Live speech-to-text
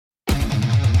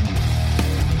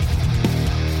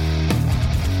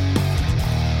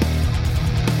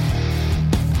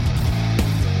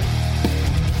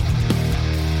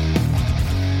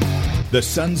The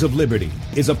Sons of Liberty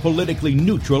is a politically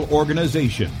neutral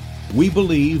organization. We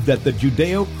believe that the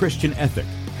Judeo-Christian ethic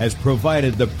has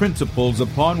provided the principles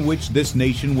upon which this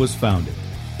nation was founded.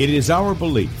 It is our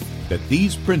belief that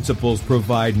these principles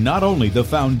provide not only the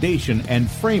foundation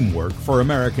and framework for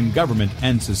American government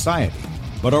and society,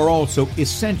 but are also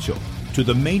essential to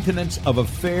the maintenance of a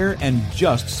fair and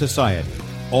just society.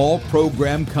 All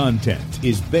program content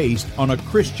is based on a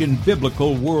Christian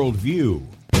biblical worldview.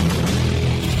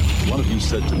 One of you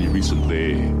said to me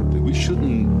recently that we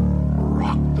shouldn't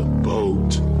rock the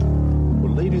boat.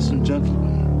 Well, ladies and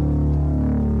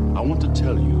gentlemen, I want to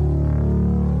tell you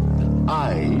that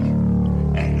I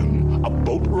am a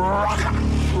boat rocker.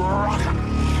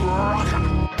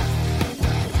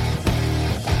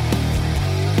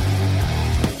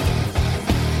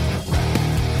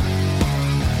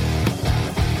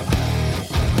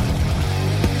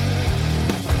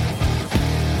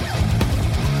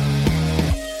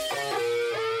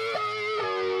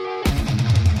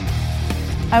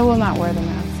 I will not wear the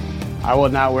mask. I will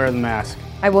not wear the mask.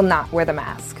 I will not wear the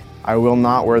mask. I will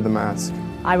not wear the mask.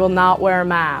 I will not wear a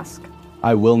mask.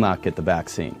 I will not get the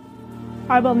vaccine.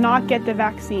 I will not get the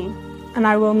vaccine. And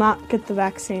I will not get the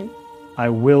vaccine. I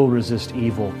will resist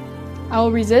evil. I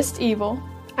will resist evil.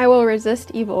 I will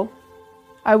resist evil.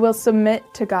 I will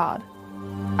submit to God.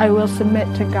 I will submit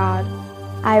to God.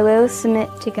 I will submit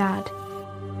to God.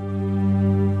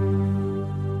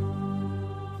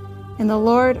 In the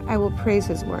Lord I will praise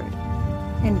His word.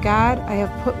 In God I have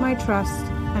put my trust,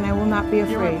 and I will not be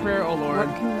afraid. Hear my prayer, O Lord,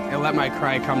 and let my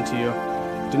cry come to you.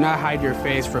 Do not hide your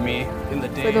face from me in the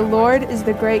day. For the Lord is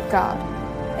the great God,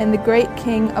 and the great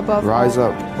King above all. Rise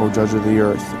up, O judge of the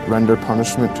earth, render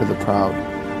punishment to the proud.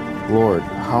 Lord,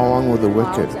 how long will the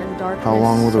wicked,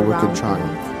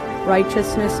 triumph?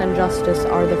 Righteousness and justice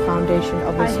are the foundation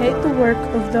of His I hate the work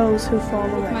of those who fall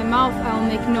away. With my mouth I will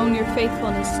make known your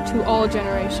faithfulness to all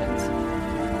generations.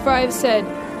 For I have said,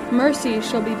 mercy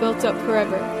shall be built up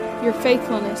forever. Your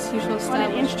faithfulness you shall establish.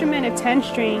 On an instrument of 10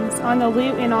 strings, on the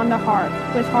lute and on the harp,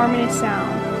 with harmonious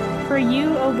sound. For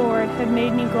you, O Lord, have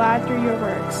made me glad through your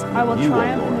works. I will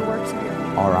triumph in the works of your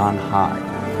hands. Are on high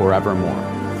forevermore.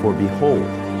 For behold,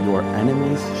 your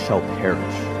enemies shall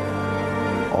perish.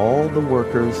 All the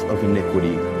workers of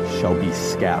iniquity shall be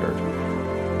scattered.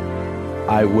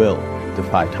 I will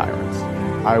defy tyrants.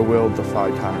 I will defy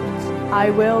tyrants. I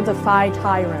will defy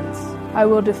tyrants. I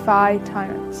will defy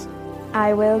tyrants.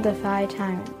 I will defy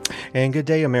tyrants. And good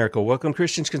day, America. Welcome,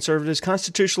 Christians, conservatives,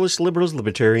 constitutionalists, liberals,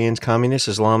 libertarians, communists,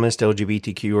 Islamists,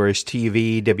 LGBTQRS,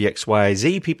 TV,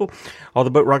 WXYZ people, all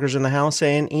the boat rockers in the house,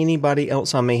 and anybody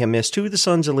else I may have missed to the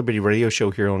Sons of Liberty radio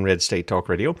show here on Red State Talk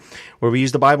Radio, where we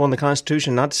use the Bible and the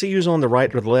Constitution not to see who's on the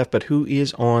right or the left, but who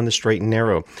is on the straight and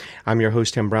narrow. I'm your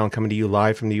host, Tim Brown, coming to you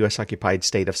live from the U.S.-occupied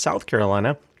state of South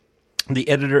Carolina, the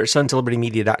editor at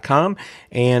sonsoflibertymedia.com,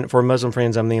 and for Muslim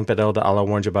friends, I'm the infidel that Allah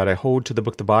warns you about. I hold to the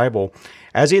book, the Bible,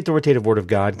 as the authoritative word of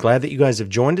God. Glad that you guys have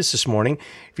joined us this morning.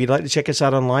 If you'd like to check us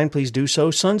out online, please do so,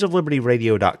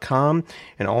 sonsoflibertyradio.com,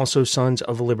 and also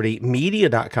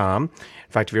sonsoflibertymedia.com. In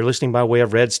fact, if you're listening by way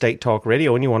of Red State Talk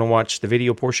Radio and you want to watch the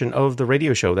video portion of the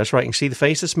radio show, that's right, you can see the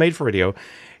face that's made for radio,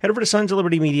 head over to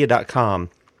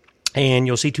sonsoflibertymedia.com. And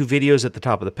you'll see 2 videos at the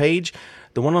top of the page.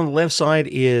 The one on the left side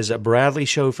is Bradley's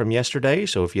show from yesterday.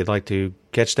 So if you'd like to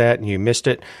catch that and you missed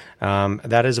it,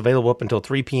 that is available up until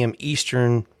 3 p.m.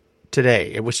 Eastern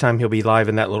today, at which time he'll be live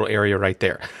in that little area right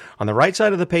there. On the right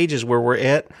side of the page is where we're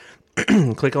at.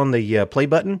 Click on the play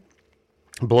button,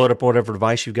 blow it up whatever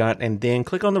device you've got, and then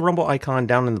click on the Rumble icon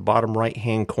down in the bottom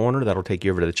right-hand corner. That'll take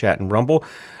you over to the chat and Rumble.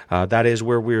 That is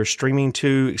where we're streaming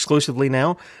to exclusively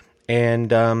now.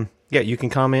 And yeah, you can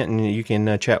comment and you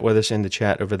can chat with us in the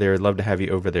chat over there. I'd love to have you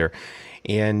over there.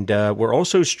 And we're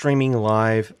also streaming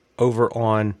live over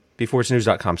on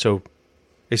beforeitsnews.com. So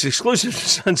it's exclusive to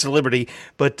Sons of Liberty.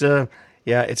 But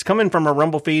yeah, it's coming from our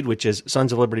Rumble feed, which is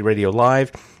Sons of Liberty Radio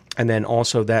Live. And then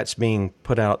also that's being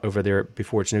put out over there at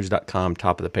beforeitsnews.com,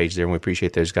 top of the page there. And we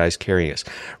appreciate those guys carrying us.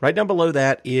 Right down below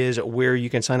that is where you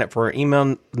can sign up for our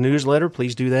email newsletter.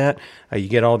 Please do that. You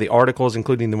get all the articles,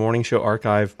 including the morning show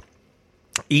archive,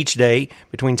 each day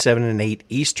between 7 and 8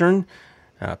 Eastern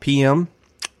p.m.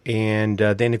 And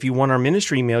then if you want our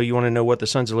ministry email, you want to know what the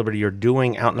Sons of Liberty are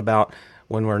doing out and about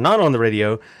when we're not on the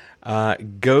radio,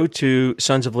 go to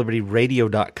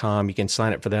sonsoflibertyradio.com. You can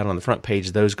sign up for that on the front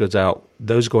page. Those go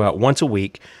out once a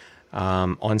week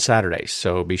on Saturdays.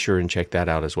 So be sure and check that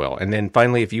out as well. And then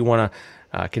finally, if you want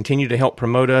to continue to help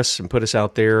promote us and put us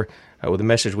out there with the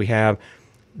message we have,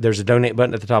 there's a donate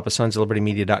button at the top of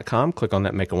sonsoflibertymedia.com. Click on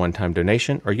that, make a one-time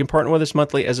donation. Or you can partner with us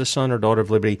monthly as a son or daughter of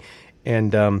liberty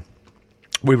and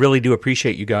we really do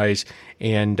appreciate you guys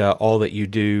and all that you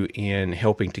do in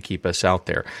helping to keep us out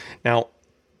there. Now,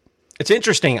 it's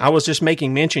interesting. I was just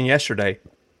making mention yesterday.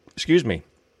 Excuse me.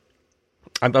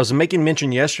 I was making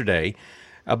mention yesterday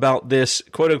about this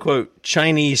quote-unquote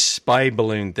Chinese spy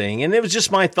balloon thing, and it was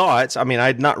just my thoughts. I mean, I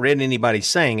had not read anybody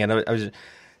saying it. I was,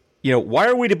 why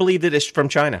are we to believe that it's from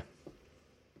China?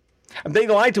 They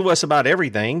lied to us about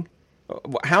everything.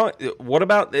 What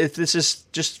about if this is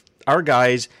just our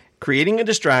guys creating a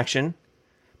distraction,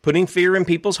 putting fear in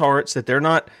people's hearts that they're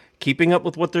not keeping up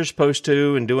with what they're supposed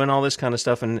to and doing all this kind of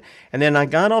stuff? And then I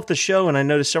got off the show and I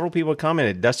noticed several people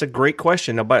commented, that's a great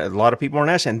question. A lot of people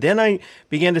aren't asking. And then I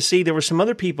began to see there were some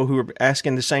other people who were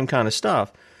asking the same kind of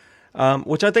stuff,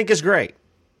 which I think is great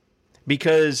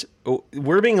because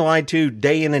we're being lied to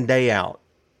day in and day out.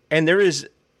 And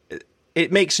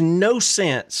it makes no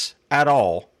sense at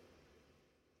all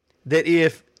that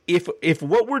if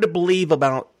what we're to believe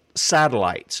about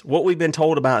satellites, what we've been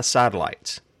told about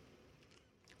satellites,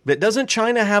 but doesn't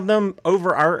China have them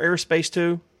over our airspace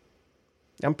too?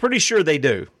 I'm pretty sure they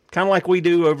do, kind of like we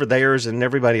do over theirs and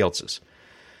everybody else's.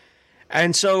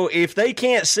 And so if they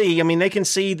can't see, I mean, they can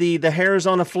see the hairs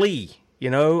on a flea,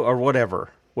 or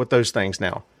whatever with those things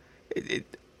now.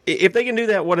 If they can do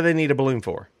that, what do they need a balloon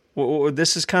for? Well,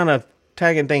 this is kind of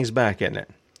tagging things back, isn't it?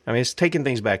 I mean, it's taking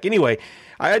things back. Anyway,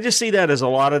 I just see that as a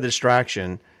lot of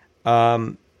distraction.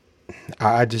 It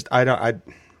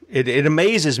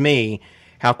amazes me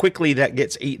how quickly that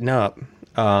gets eaten up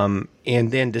and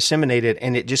then disseminated,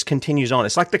 and it just continues on.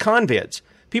 It's like the convids.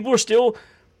 People are still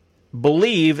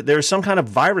believe there's some kind of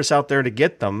virus out there to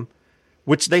get them,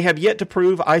 which they have yet to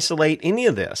prove, isolate any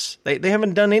of this. They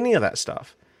haven't done any of that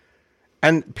stuff.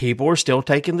 And people are still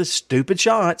taking the stupid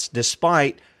shots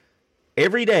despite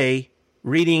every day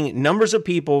reading numbers of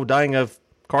people dying of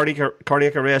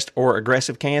cardiac arrest or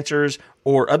aggressive cancers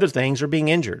or other things or being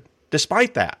injured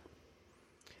despite that.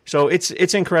 So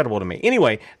it's incredible to me.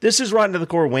 Anyway, this is Right into the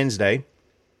Core Wednesday.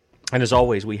 And as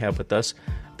always, we have with us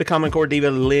the Common Core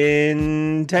diva,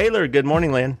 Lynn Taylor. Good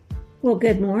morning, Lynn. Well,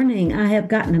 good morning. I have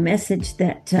gotten a message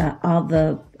that all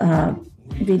the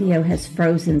video has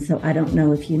frozen, so I don't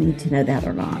know if you need to know that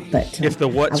or not. But if the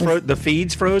the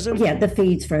feed's frozen? Yeah, the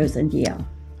feed's frozen, yeah.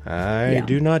 I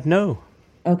do not know.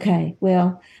 Okay,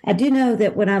 well, I do know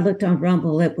that when I looked on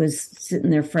Rumble, it was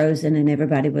sitting there frozen, and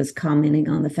everybody was commenting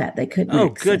on the fact they couldn't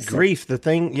access good grief. The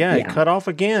thing, it cut off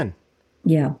again.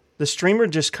 Yeah. The streamer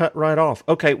just cut right off.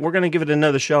 Okay, we're going to give it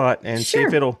another shot and see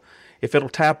if it'll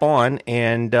tap on,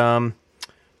 and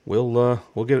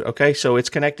we'll give it. Okay, so it's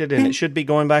connected, and it should be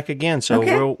going back again. So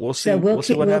we'll see. So we'll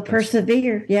see what happens. We'll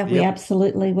persevere. Yeah, we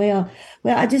absolutely will.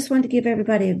 Well, I just wanted to give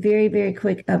everybody a very, very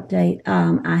quick update.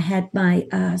 I had my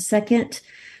second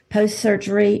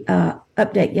post-surgery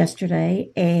update yesterday,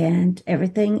 and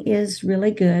everything is really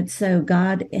good. So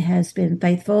God has been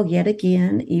faithful yet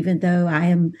again, even though I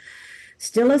am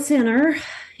still a sinner.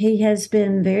 He has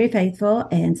been very faithful.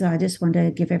 And so I just wanted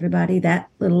to give everybody that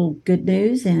little good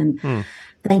news. And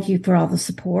thank you for all the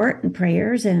support and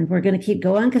prayers. And we're going to keep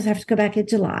going because I have to go back in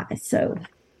July. So,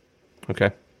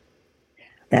 okay.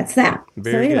 That's that.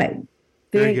 Very good.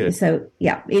 Very good. So,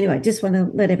 anyway, just want to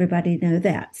let everybody know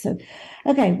that. So,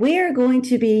 okay, we are going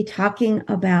to be talking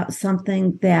about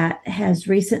something that has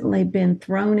recently been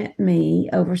thrown at me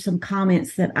over some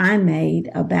comments that I made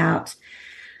about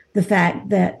the fact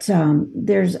that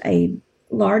there's a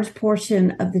large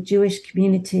portion of the Jewish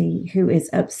community who is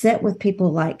upset with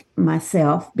people like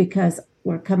myself because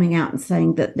we're coming out and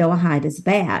saying that Noahide is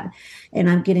bad. And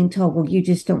I'm getting told, well, you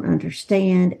just don't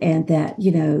understand. And that,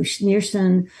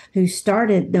 Schneerson, who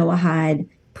started Noahide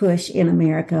push in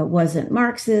America, wasn't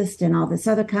Marxist and all this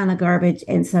other kind of garbage.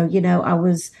 And so,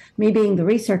 me being the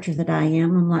researcher that I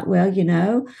am, I'm like, well,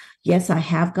 yes, I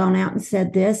have gone out and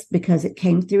said this because it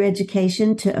came through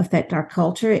education to affect our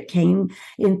culture. It came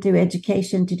in through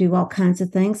education to do all kinds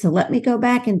of things. So let me go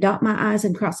back and dot my I's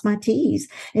and cross my T's.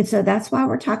 And so that's why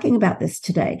we're talking about this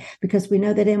today, because we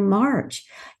know that in March,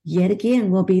 yet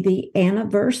again, will be the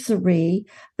anniversary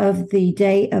of the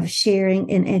Day of Sharing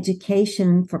in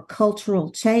Education for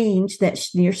Cultural Change that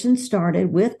Schneerson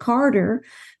started with Carter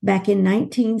back in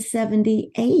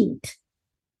 1978.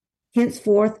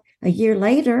 Henceforth, a year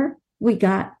later, we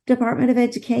got Department of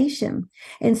Education.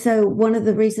 And so one of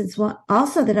the reasons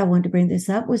also that I wanted to bring this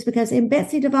up was because in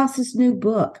Betsy DeVos's new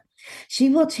book, she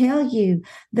will tell you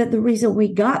that the reason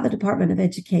we got the Department of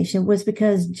Education was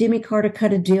because Jimmy Carter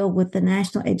cut a deal with the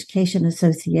National Education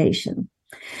Association.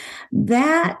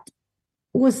 That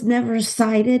was never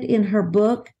cited in her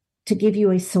book to give you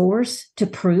a source to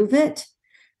prove it.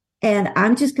 And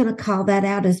I'm just going to call that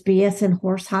out as BS and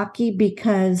horse hockey,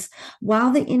 because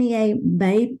while the NEA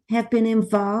may have been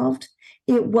involved,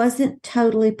 it wasn't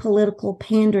totally political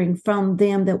pandering from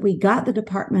them that we got the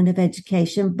Department of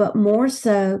Education, but more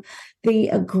so the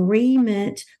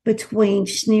agreement between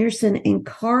Schneerson and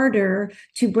Carter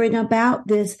to bring about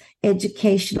this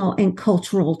educational and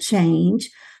cultural change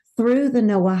through the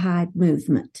Noahide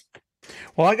movement.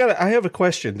 Well, I have a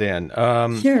question then.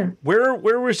 Sure.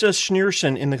 Where was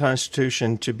Schneerson in the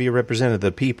Constitution to be a representative of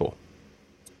the people?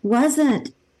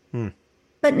 Wasn't.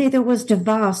 But neither was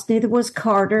DeVos, neither was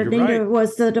Carter, neither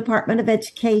was the Department of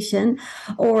Education,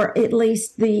 or at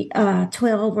least the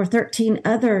 12 or 13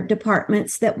 other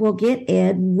departments that will get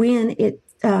ed when it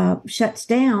shuts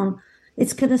down.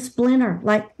 It's going to splinter.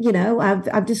 Like,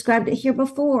 I've described it here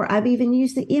before. I've even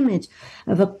used the image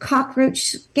of a cockroach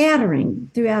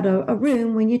scattering throughout a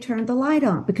room when you turn the light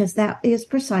on, because that is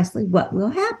precisely what will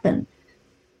happen.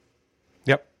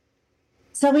 Yep.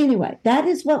 So anyway, that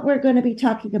is what we're going to be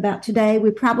talking about today.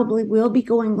 We probably will be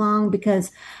going long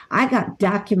because I got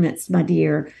documents, my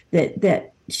dear,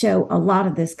 that show a lot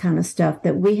of this kind of stuff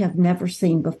that we have never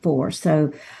seen before.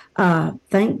 So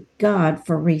thank God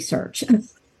for research.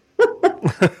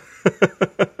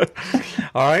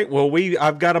 All right. Well,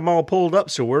 I've got them all pulled up,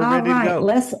 so we're ready to go.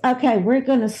 We're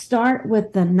going to start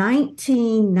with the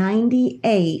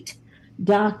 1998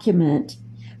 document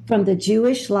from the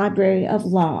Jewish Library of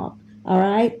Law. All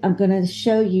right. I'm going to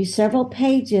show you several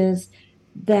pages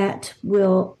that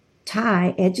will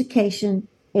tie education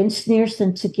and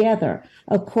Schneerson together.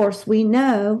 Of course, we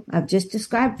know, I've just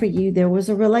described for you, there was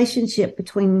a relationship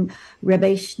between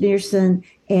Rebbe Schneerson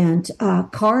and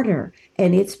Carter,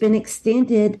 and it's been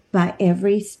extended by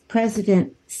every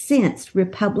president since,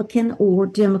 Republican or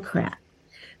Democrat.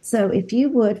 So if you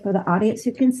would, for the audience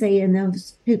who can see and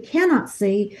those who cannot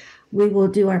see, we will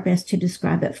do our best to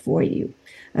describe it for you.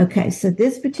 Okay, so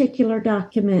this particular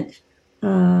document,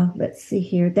 let's see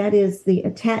here. That is the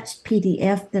attached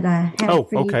PDF that I have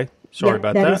for you. Oh, okay. Sorry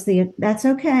about that. That's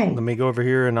okay. Let me go over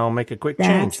here and I'll make a quick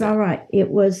change. That's all right. It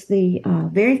was the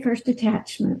very first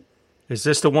attachment. Is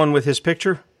this the one with his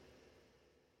picture?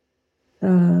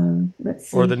 Let's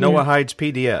see. Or the Noahide's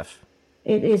PDF?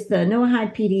 It is the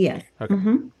Noahide PDF. Okay.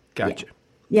 Mm-hmm. Gotcha.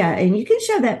 Yeah, and you can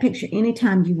show that picture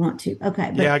anytime you want to.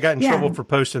 Okay. But, I got in trouble for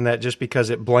posting that just because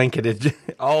it blanketed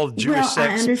all Jewish sects.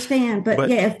 I understand, but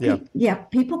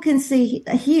people can see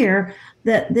here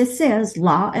that this says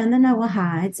Law and the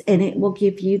Noahides, and it will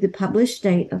give you the published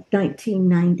date of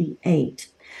 1998.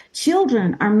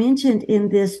 Children are mentioned in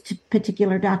this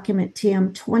particular document,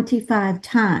 Tim, 25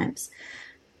 times,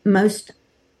 most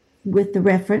with the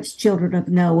reference children of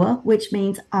Noah, which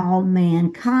means all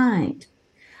mankind.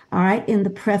 All right. In the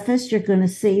preface, you're going to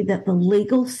see that the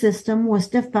legal system was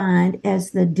defined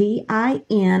as the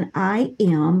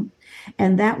DINIM,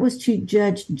 and that was to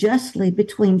judge justly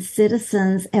between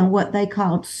citizens and what they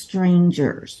called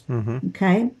strangers. Mm-hmm.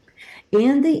 Okay.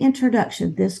 In the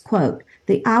introduction, this quote,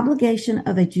 the obligation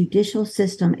of a judicial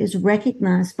system is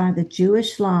recognized by the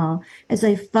Jewish law as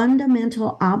a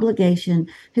fundamental obligation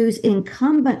whose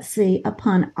incumbency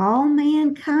upon all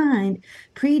mankind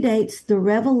predates the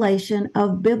revelation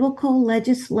of biblical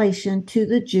legislation to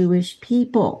the Jewish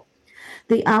people.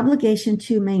 The obligation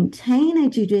to maintain a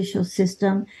judicial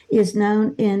system is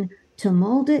known in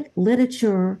Talmudic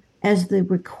literature as the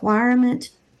requirement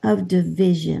of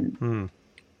division.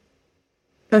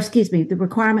 The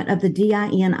requirement of the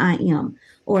DINIM,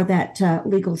 or that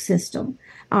legal system.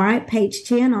 All right, page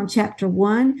 10 on chapter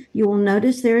 1, you will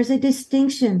notice there is a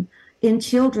distinction in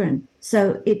children.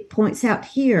 So it points out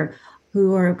here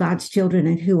who are God's children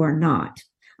and who are not.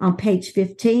 On page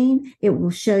 15, it will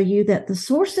show you that the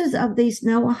sources of these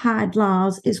Noahide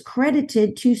laws is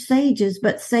credited to sages,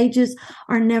 but sages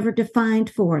are never defined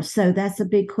for us. So that's a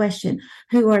big question.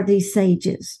 Who are these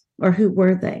sages? Or who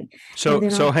were they?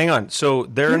 So hang on. So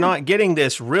they're not getting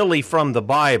this really from the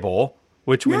Bible,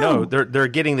 which we know. They're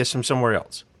getting this from somewhere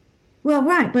else. Well,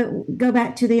 right. But go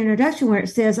back to the introduction where it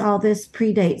says all this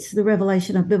predates the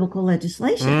revelation of biblical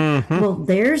legislation. Mm-hmm. Well,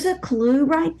 there's a clue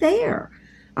right there.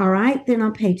 All right. Then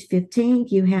on page 15,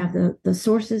 you have the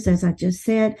sources, as I just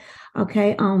said.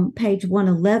 Okay. On page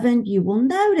 111, you will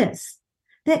notice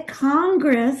that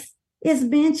Congress is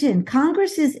mentioned.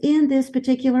 Congress is in this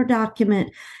particular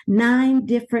document 9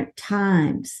 different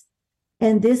times.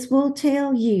 And this will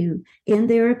tell you in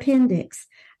their appendix,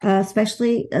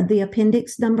 especially the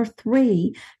appendix number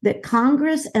 3, that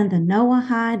Congress and the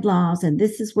Noahide laws, and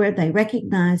this is where they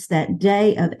recognize that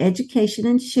day of education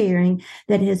and sharing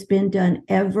that has been done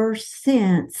ever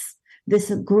since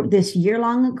this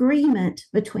year-long agreement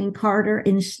between Carter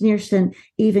and Schneerson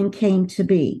even came to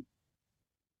be.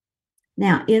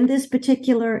 Now, in this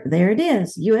particular, there it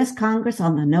is, U.S. Congress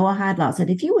on the Noahide laws. And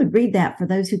if you would read that for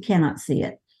those who cannot see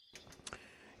it.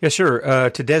 Yes, sure.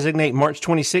 To designate March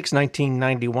 26,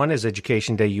 1991 as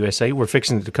Education Day USA. We're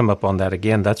fixing to come up on that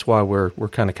again. That's why we're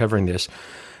kind of covering this.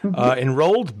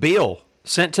 Enrolled bill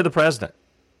sent to the president.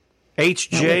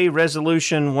 HJ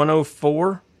Resolution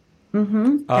 104. That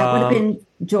would have been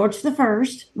George the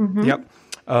First. Yep.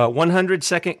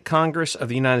 102nd Congress of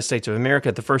the United States of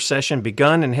America. The first session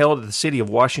begun and held at the city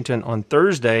of Washington on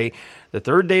Thursday, the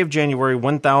 3rd day of January,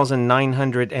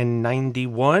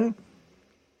 1991.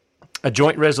 A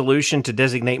joint resolution to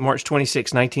designate March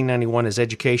 26, 1991 as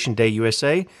Education Day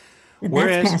USA. And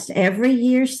that's passed every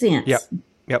year since.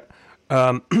 Yep.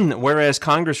 Whereas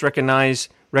Congress recognizes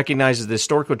the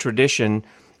historical tradition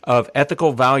of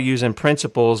ethical values and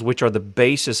principles which are the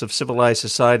basis of civilized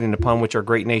society and upon which our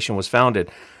great nation was founded.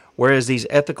 Whereas these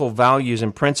ethical values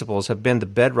and principles have been the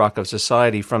bedrock of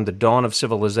society from the dawn of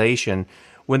civilization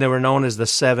when they were known as the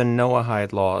 7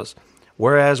 Noahide laws.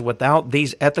 Whereas without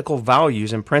these ethical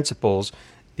values and principles,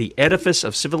 the edifice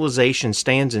of civilization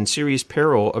stands in serious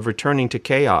peril of returning to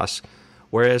chaos.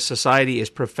 Whereas society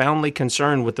is profoundly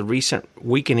concerned with the recent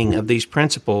weakening of these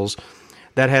principles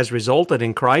that has resulted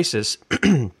in crisis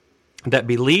that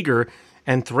beleaguer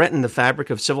and threaten the fabric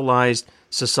of civilized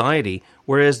society,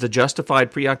 whereas the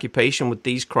justified preoccupation with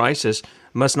these crises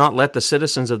must not let the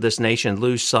citizens of this nation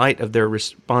lose sight of their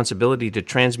responsibility to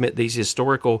transmit these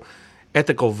historical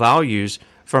ethical values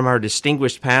from our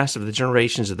distinguished past of the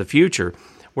generations of the future,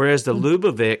 whereas the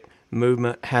Lubavitch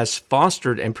movement has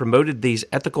fostered and promoted these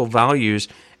ethical values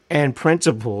and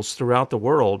principles throughout the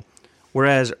world,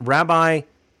 whereas Rabbi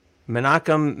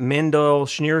Menachem Mendel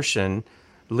Schneerson,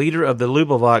 leader of the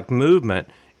Lubavitch movement,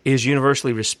 is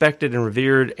universally respected and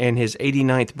revered, and his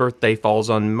 89th birthday falls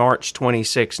on March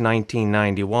 26,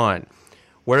 1991.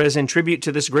 Whereas in tribute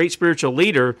to this great spiritual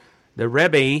leader, the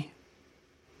Rebbe,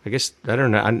 I guess, I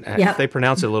don't know if they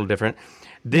pronounce it a little different,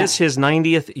 his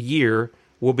 90th year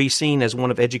will be seen as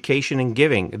one of education and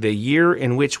giving, the year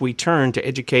in which we turn to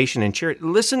education and charity.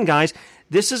 Listen, guys,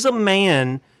 this is a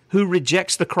man who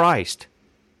rejects the Christ.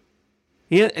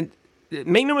 Yeah, and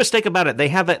make no mistake about it. They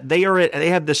have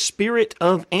the spirit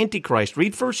of Antichrist.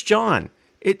 Read 1 John.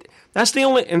 That's the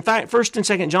only. In fact, 1 and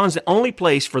 2 John is the only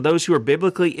place for those who are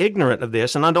biblically ignorant of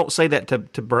this. And I don't say that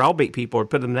to browbeat people or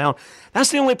put them down.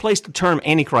 That's the only place the term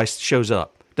Antichrist shows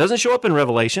up. Doesn't show up in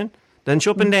Revelation. Doesn't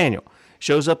show up in Daniel.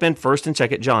 Shows up in 1 and 2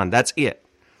 John. That's it.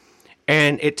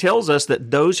 And it tells us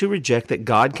that those who reject that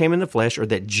God came in the flesh or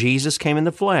that Jesus came in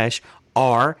the flesh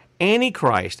are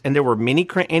Antichrist. And there were many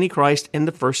Antichrist in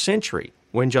the first century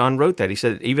when John wrote that. He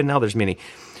said, even now there's many.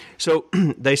 So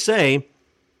they say,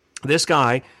 this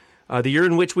guy, the year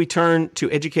in which we turn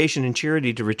to education and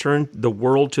charity to return the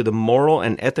world to the moral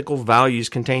and ethical values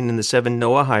contained in the 7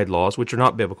 Noahide laws, which are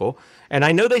not biblical. And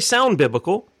I know they sound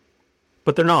biblical,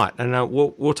 but they're not. And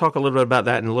we'll talk a little bit about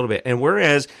that in a little bit. And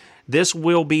whereas this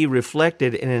will be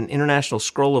reflected in an international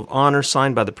scroll of honor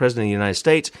signed by the President of the United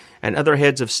States and other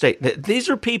heads of state. These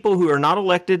are people who are not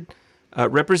elected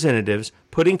representatives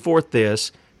putting forth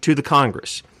this to the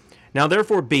Congress. Now,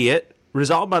 therefore, be it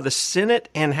resolved by the Senate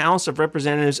and House of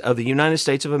Representatives of the United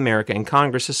States of America and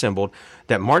Congress assembled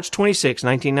that March 26,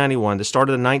 1991, the start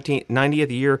of the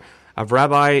 90th year of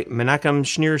Rabbi Menachem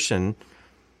Schneerson,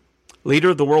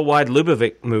 leader of the worldwide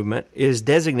Lubavitch movement, is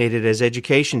designated as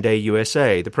Education Day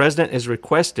USA. The President is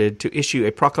requested to issue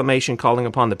a proclamation calling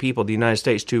upon the people of the United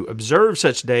States to observe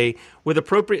such day with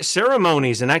appropriate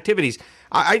ceremonies and activities.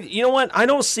 You know what? I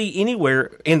don't see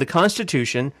anywhere in the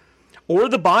Constitution or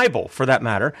the Bible, for that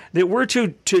matter, that we're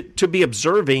to be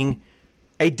observing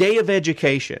a day of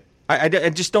education. I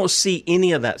just don't see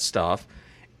any of that stuff.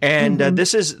 And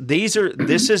this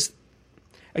is.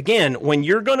 Again, when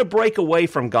you're going to break away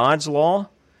from God's law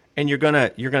and you're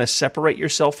going to separate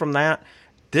yourself from that,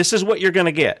 this is what you're going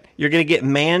to get. You're going to get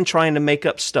man trying to make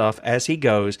up stuff as he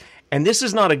goes, and this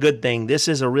is not a good thing. This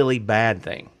is a really bad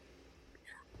thing.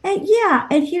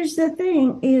 And here's the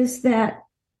thing is that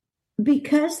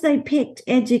because they picked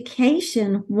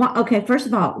education, first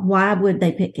of all, why would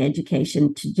they pick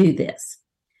education to do this?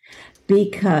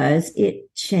 Because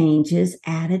it changes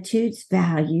attitudes,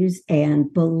 values,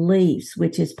 and beliefs,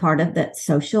 which is part of that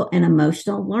social and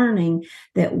emotional learning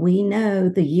that we know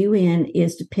the UN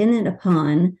is dependent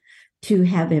upon to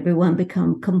have everyone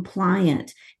become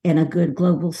compliant and a good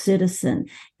global citizen.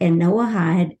 And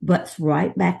Noahide butts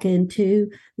right back into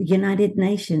the United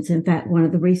Nations. In fact, one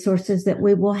of the resources that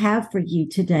we will have for you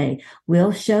today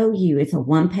will show you, it's a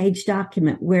one-page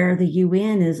document where the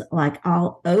UN is like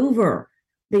all over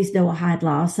these Noahide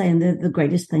laws, saying they're the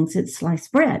greatest thing since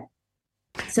sliced bread.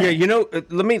 So,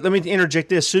 let me interject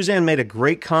this. Suzanne made a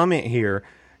great comment here.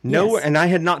 Yes. And I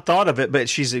had not thought of it, but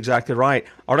she's exactly right.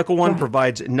 Article 1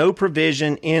 provides no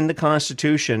provision in the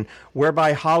Constitution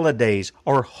whereby holidays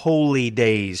or holy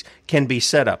days can be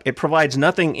set up. It provides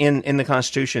nothing in the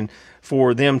Constitution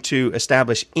for them to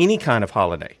establish any kind of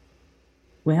holiday.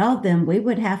 Well, then we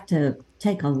would have to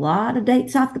take a lot of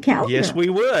dates off the calendar. Yes, we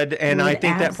would. And I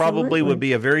think that probably would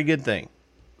be a very good thing.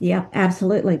 Yeah,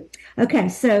 absolutely. Okay,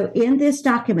 so in this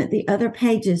document, the other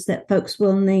pages that folks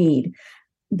will need,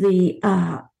 the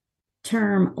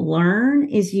term learn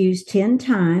is used 10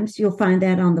 times. You'll find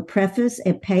that on the preface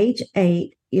at page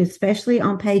 8, especially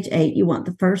on page 8. You want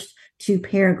the first 2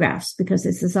 paragraphs because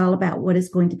this is all about what is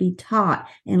going to be taught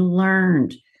and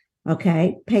learned.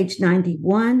 Okay, page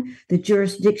 91, the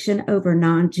jurisdiction over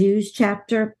non-Jews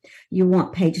chapter. You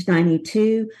want page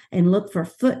 92 and look for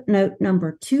footnote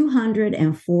number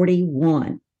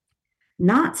 241.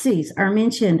 Nazis are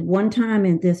mentioned one time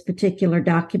in this particular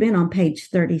document on page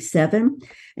 37.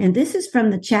 And this is from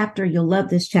the chapter, you'll love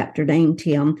this chapter name,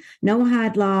 Tim,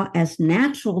 Noahide Law as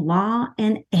Natural Law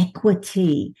and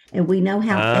Equity. And we know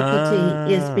how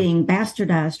equity is being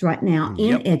bastardized right now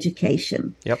in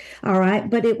education. Yep. All right.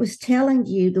 But it was telling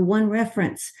you the one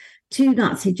reference to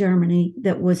Nazi Germany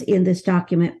that was in this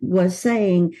document was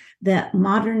saying that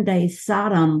modern day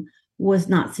Sodom was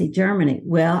Nazi Germany.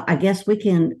 Well, I guess we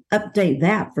can update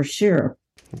that for sure.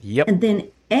 Yep. And then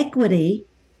equity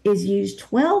is used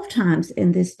 12 times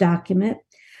in this document.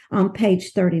 On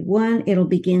page 31, it'll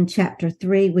begin chapter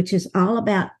 3, which is all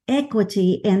about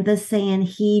equity and the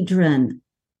Sanhedrin.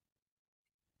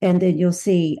 And then you'll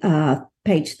see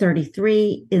page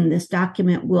 33 in this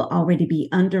document will already be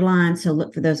underlined. So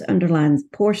look for those underlined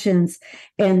portions.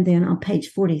 And then on page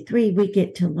 43, we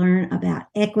get to learn about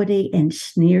equity and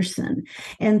Schneerson.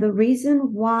 And the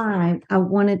reason why I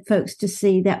wanted folks to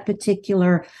see that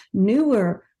particular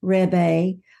newer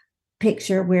Rebbe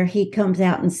picture where he comes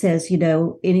out and says,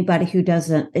 anybody who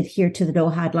doesn't adhere to the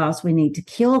Noahide laws, we need to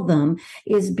kill them,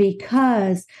 is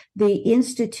because the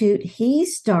institute he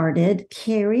started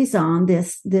carries on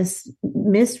this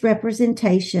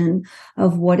misrepresentation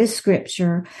of what is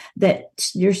scripture that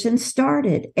Schneerson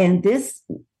started. And this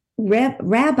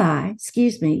Rabbi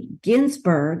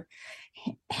Ginsburg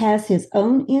has his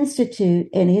own institute,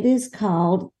 and it is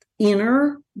called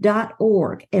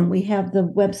inner.org. And we have the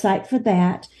website for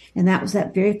that. And that was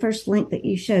that very first link that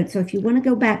you showed. So if you want to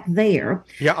go back there.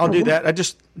 Yeah, I'll do that. I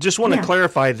just want to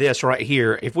clarify this right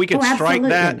here. If we could strike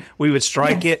that, we would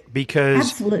strike it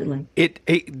because absolutely.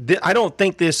 I don't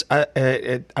think this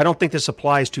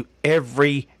applies to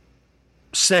every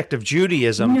sect of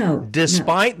Judaism,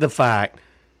 despite the fact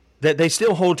that they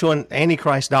still hold to an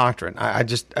Antichrist doctrine.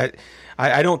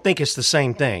 I don't think it's the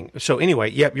same thing. So anyway,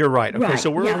 yep, you're right. Okay,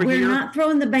 so we're over here. We're not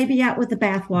throwing the baby out with the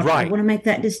bathwater. Right. I want to make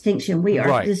that distinction. We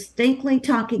are distinctly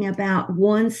talking about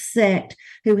one sect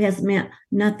who has meant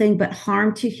nothing but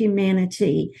harm to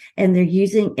humanity. And they're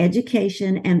using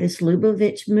education and this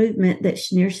Lubavitch movement that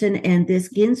Schneerson and this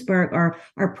Ginsburg are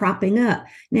propping up.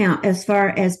 Now, as far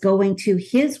as going to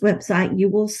his website, you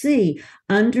will see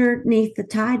underneath the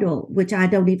title, which I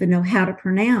don't even know how to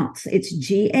pronounce, it's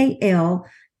EINAI,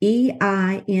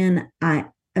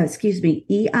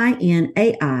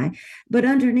 but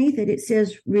underneath it, it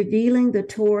says revealing the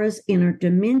Torah's inner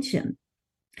dimension.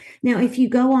 Now, if you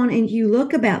go on and you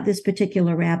look about this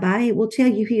particular rabbi, it will tell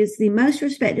you he is the most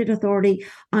respected authority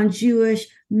on Jewish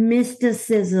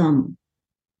mysticism.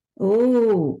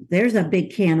 Oh, there's a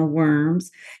big can of worms.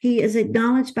 He is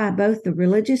acknowledged by both the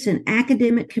religious and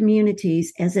academic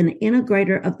communities as an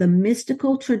integrator of the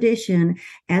mystical tradition,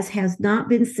 as has not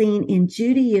been seen in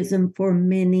Judaism for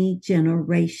many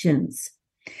generations.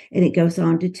 And it goes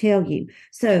on to tell you.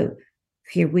 So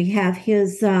here we have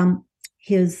his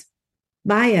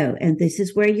bio, and this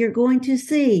is where you're going to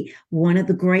see one of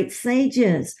the great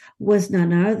sages was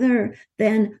none other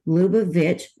than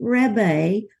Lubavitch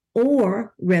Rebbe,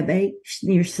 or Rebbe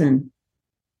Schneerson.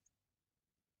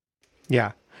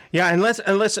 Yeah, and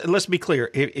let's be clear.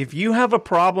 If you have a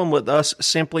problem with us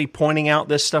simply pointing out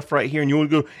this stuff right here, and you want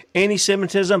to go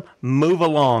anti-Semitism, move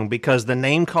along, because the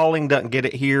name calling doesn't get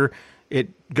it here.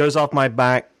 It goes off my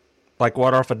back like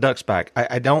water off a duck's back.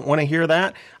 I don't want to hear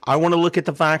that. I want to look at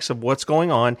the facts of what's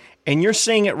going on, and you're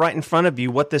seeing it right in front of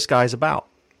you what this guy's about.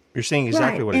 You're seeing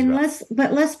exactly what it's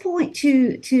about. Let's point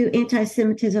to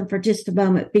anti-Semitism for just a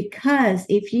moment, because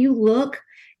if you look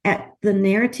at the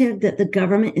narrative that the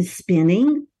government is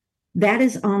spinning that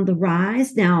is on the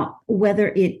rise. Now, whether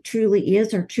it truly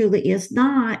is or truly is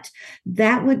not,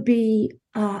 that would be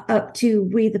up to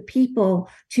we, the people,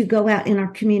 to go out in our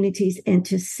communities and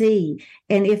to see.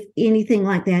 And if anything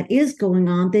like that is going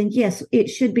on, then yes, it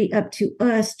should be up to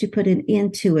us to put an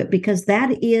end to it, because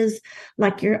that is,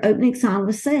 like your opening song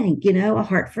was saying, a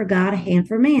heart for God, a hand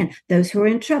for man. Those who are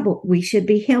in trouble, we should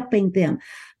be helping them.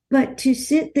 But to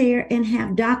sit there and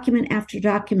have document after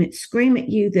document scream at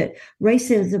you that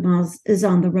racism is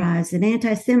on the rise and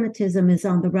anti-Semitism is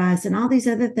on the rise and all these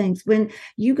other things, when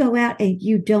you go out and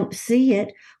you don't see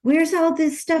it, where's all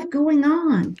this stuff going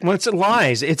on? Well, it's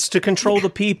lies. It's to control the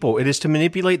people. It is to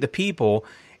manipulate the people.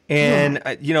 And,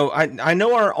 I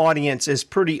know our audience is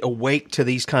pretty awake to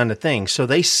these kind of things. So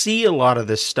they see a lot of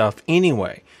this stuff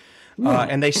anyway.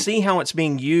 And they see how it's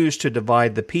being used to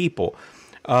divide the people.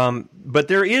 But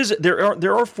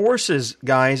there are forces,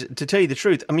 guys, to tell you the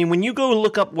truth. I mean, when you go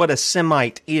look up what a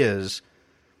Semite is,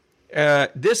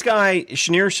 this guy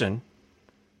Schneerson,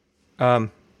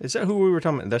 is that who we were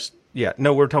talking about?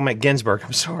 We're talking about Ginsburg.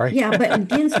 I'm sorry. Yeah, but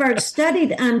Ginsburg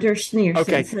studied under Schneerson.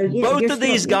 Okay, so both of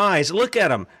these guys, look at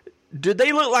them. Do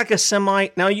they look like a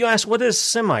Semite? Now you ask, what is a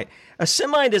Semite? A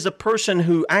Semite is a person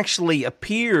who actually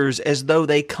appears as though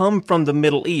they come from the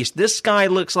Middle East. This guy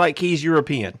looks like he's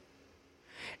European.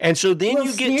 And so then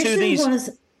you get to these.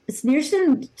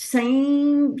 Schneerson,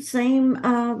 same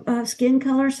skin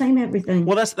color, same everything.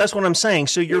 Well, that's what I'm saying.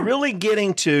 So you're really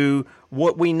getting to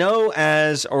what we know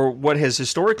as, or what has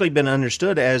historically been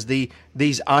understood as these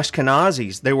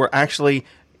Ashkenazis. They were actually,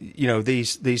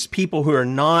 these people who are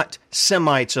not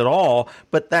Semites at all,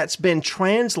 but that's been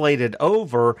translated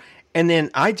over. And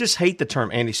then I just hate the term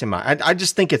anti-Semite. I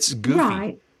just think it's goofy.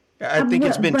 Right. I think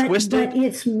it's been twisted. But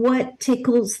it's what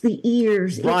tickles the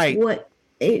ears. Right.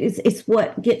 It's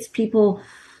what gets people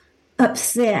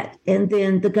upset. And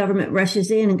then the government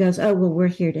rushes in and goes, oh, well, we're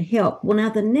here to help. Well, now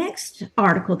the next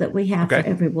article that we have for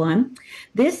everyone,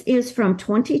 this is from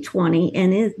 2020.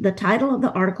 And the title of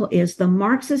the article is The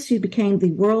Marxist Who Became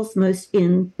the World's Most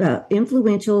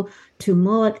Influential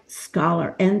Tumult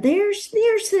Scholar. And there's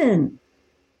Schneerson.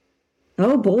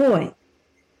 Oh, boy.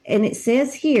 And it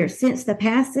says here, since the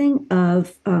passing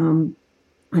of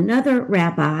another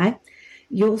rabbi,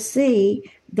 you'll see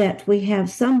that we have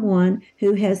someone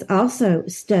who has also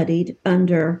studied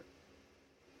under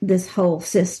this whole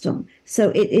system. So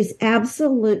it is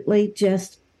absolutely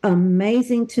just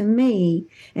amazing to me.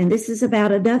 And this is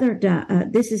about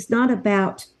this is not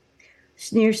about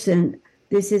Schneerson.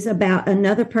 This is about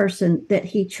another person that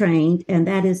he trained, and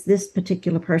that is this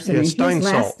particular person. Yeah, and his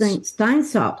last name,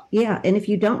 Steinsaltz. Yeah, and if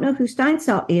you don't know who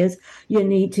Steinsaltz is, you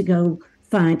need to go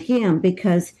find him,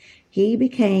 because he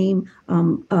became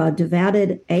a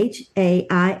devoted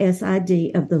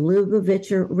Haisid of the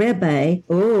Lubavitcher Rebbe.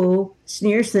 Oh,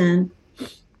 Schneerson.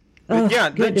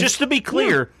 Just to be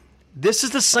clear, this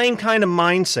is the same kind of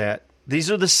mindset. These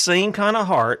are the same kind of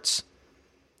hearts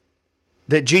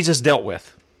that Jesus dealt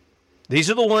with. These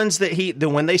are the ones that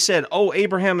when they said, oh,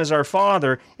 Abraham is our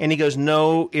father, and he goes,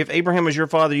 no, if Abraham was your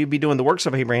father, you'd be doing the works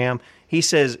of Abraham. He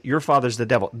says, your father's the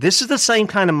devil. This is the same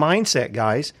kind of mindset,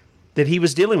 guys, that he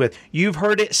was dealing with. You've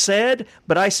heard it said,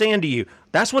 but I say unto you.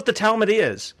 That's what the Talmud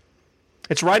is.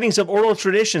 It's writings of oral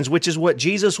traditions, which is what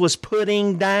Jesus was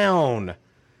putting down,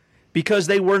 because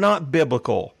they were not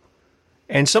biblical.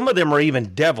 And some of them are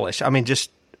even devilish. I mean,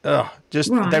 right.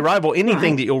 They rival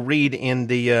anything that you'll read in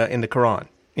the Quran.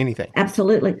 Anything.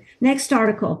 Absolutely. Next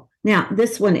article. Now,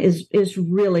 this one is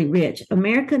really rich.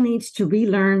 America needs to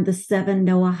relearn the 7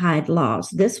 Noahide laws.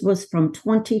 This was from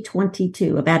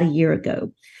 2022, about a year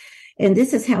ago. And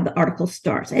this is how the article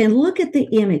starts. And look at the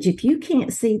image. If you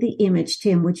can't see the image,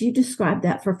 Tim, would you describe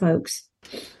that for folks?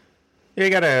 Yeah, you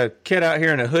got a kid out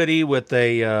here in a hoodie with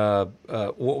a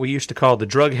what we used to call the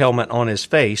drug helmet on his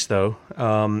face, though.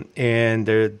 And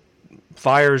the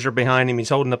fires are behind him. He's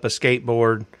holding up a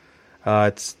skateboard.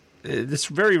 It's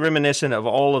very reminiscent of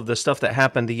all of the stuff that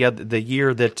happened the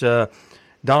year that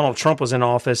Donald Trump was in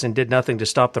office and did nothing to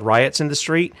stop the riots in the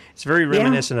street. It's very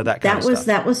reminiscent of that kind of stuff.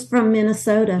 That was from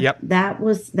Minnesota. Yep. That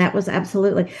was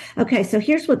absolutely. Okay, so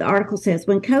here's what the article says.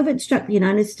 When COVID struck the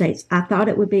United States, I thought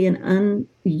it would be an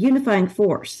unifying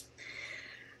force.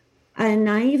 I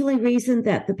naively reasoned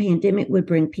that the pandemic would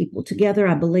bring people together.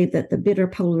 I believe that the bitter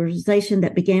polarization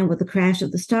that began with the crash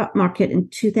of the stock market in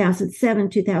 2007,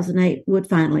 2008 would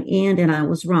finally end, and I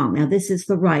was wrong. Now, this is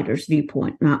the writer's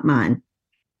viewpoint, not mine.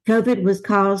 COVID was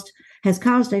caused has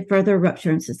caused a further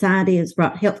rupture in society, has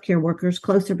brought healthcare workers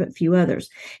closer but few others.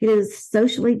 It has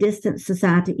socially distanced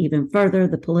society even further.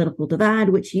 The political divide,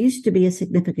 which used to be a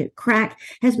significant crack,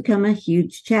 has become a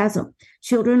huge chasm.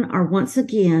 Children are once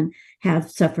again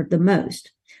have suffered the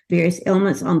most. Various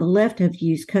elements on the left have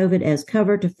used COVID as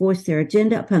cover to force their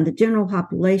agenda upon the general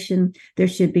population. There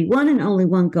should be one and only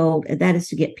one goal, and that is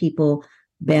to get people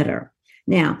better.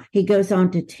 Now, he goes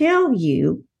on to tell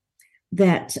you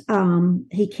that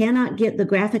he cannot get the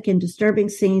graphic and disturbing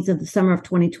scenes of the summer of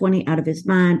 2020 out of his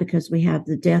mind because we have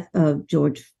the death of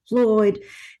George Floyd,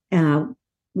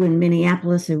 when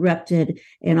Minneapolis erupted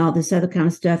and all this other kind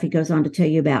of stuff. He goes on to tell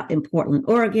you about in Portland,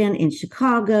 Oregon, in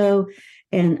Chicago,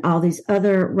 and all these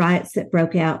other riots that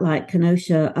broke out like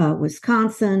Kenosha,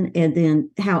 Wisconsin, and then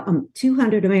how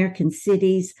 200 American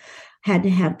cities had to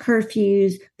have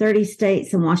curfews. 30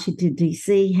 states and Washington,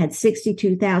 D.C. had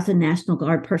 62,000 National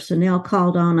Guard personnel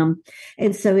called on them.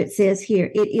 And so it says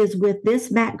here, it is with this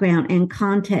background and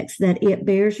context that it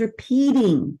bears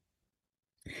repeating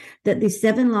that the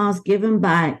 7 laws given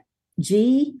by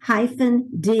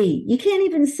G-D, you can't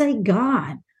even say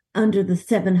God under the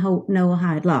 7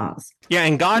 Noahide laws. Yeah,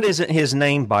 and God isn't his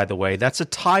name, by the way. That's a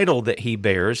title that he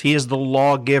bears. He is the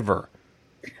lawgiver.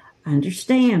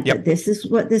 Understand that this is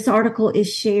what this article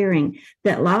is sharing,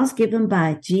 that laws given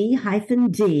by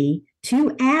G-D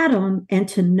to Adam and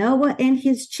to Noah and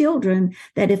his children,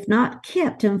 that if not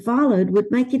kept and followed,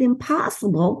 would make it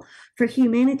impossible for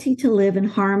humanity to live in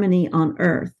harmony on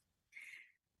earth.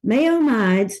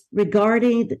 Noahides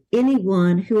regarding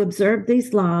anyone who observed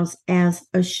these laws as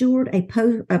assured a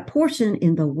portion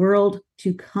in the world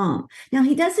to come. Now,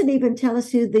 he doesn't even tell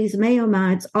us who these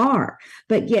Noahides are,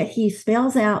 but yet he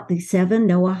spells out the 7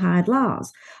 Noahide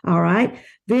laws. All right.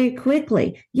 Very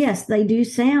quickly. Yes, they do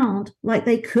sound like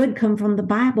they could come from the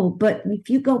Bible, but if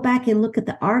you go back and look at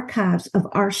the archives of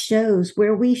our shows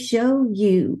where we show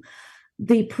you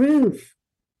the proof,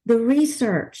 the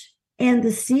research, and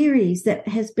the series that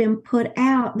has been put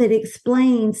out that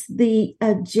explains the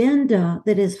agenda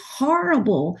that is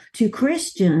horrible to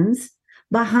Christians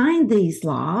behind these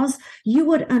laws, you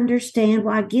would understand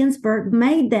why Ginsburg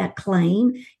made that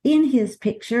claim in his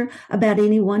picture about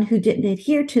anyone who didn't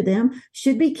adhere to them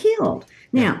should be killed.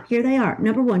 Now, here they are.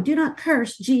 Number 1, do not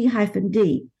curse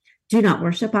G-D. Do not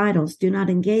worship idols. Do not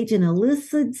engage in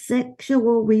illicit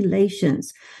sexual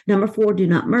relations. Number 4, do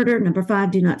not murder. Number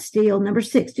 5, do not steal. Number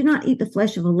 6, do not eat the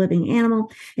flesh of a living animal.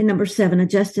 And number 7, a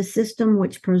justice system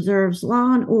which preserves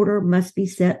law and order must be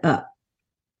set up.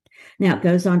 Now, it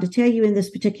goes on to tell you in this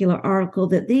particular article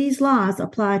that these laws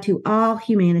apply to all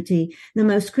humanity. The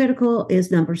most critical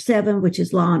is number 7, which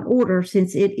is law and order,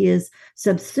 since it is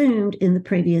subsumed in the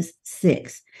previous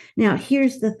 6. Now,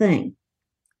 here's the thing.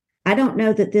 I don't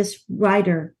know that this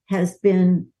writer has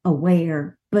been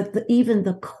aware, but even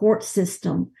the court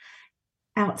system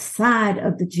outside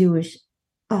of the Jewish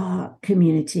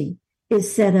community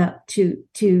is set up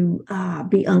to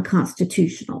be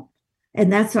unconstitutional.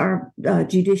 And that's our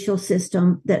judicial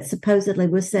system that supposedly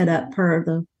was set up per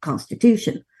the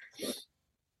Constitution.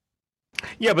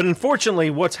 Yeah, but unfortunately,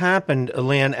 what's happened,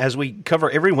 Lynn, as we cover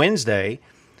every Wednesday,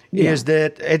 is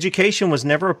that education was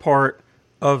never a part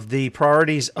of the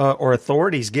priorities or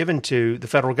authorities given to the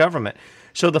federal government.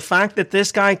 So the fact that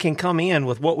this guy can come in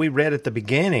with what we read at the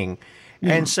beginning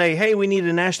and say, hey, we need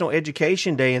a National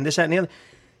Education Day and this, that, and the other.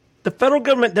 The federal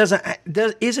government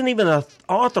isn't even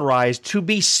authorized to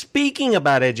be speaking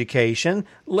about education,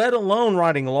 let alone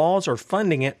writing laws or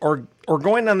funding it or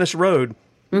going down this road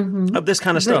of this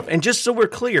kind of stuff. And just so we're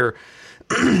clear,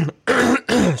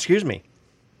 excuse me,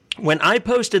 when I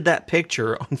posted that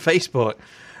picture on Facebook,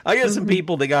 I got some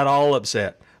people that got all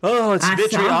upset. Oh, it's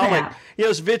vitriolic. Yeah,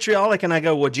 it's vitriolic. And I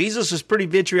go, well, Jesus was pretty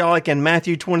vitriolic in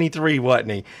Matthew 23,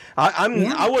 wasn't he?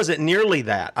 I wasn't nearly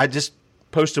that. I just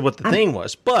posted what the thing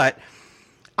was. But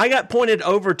I got pointed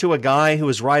over to a guy who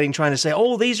was writing, trying to say,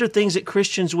 oh, these are things that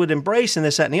Christians would embrace and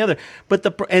this, that, and the other.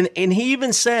 But and he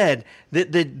even said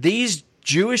that these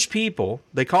Jewish people,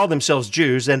 they call themselves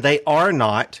Jews, and they are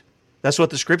not. That's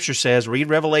what the scripture says. Read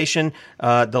Revelation,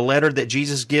 the letter that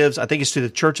Jesus gives. I think it's to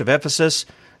the church of Ephesus.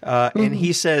 And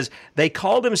he says, they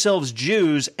call themselves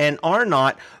Jews and are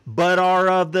not, but are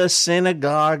of the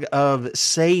synagogue of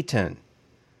Satan.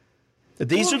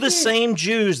 These are the same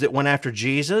Jews that went after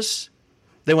Jesus.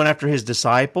 They went after his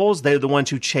disciples. They're the ones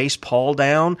who chased Paul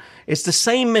down. It's the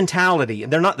same mentality.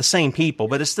 They're not the same people,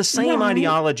 but it's the same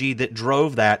ideology that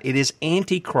drove that. It is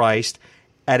antichrist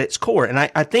at its core. And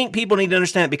I think people need to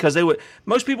understand it, because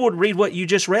most people would read what you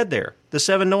just read there, the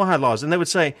 7 Noahide laws, and they would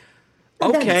say,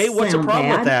 okay, what's the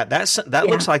problem with that? That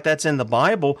looks like that's in the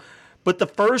Bible. But the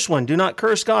first one, do not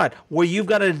curse God, well, you've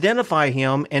got to identify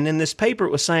him. And in this paper,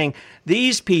 it was saying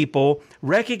these people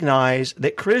recognize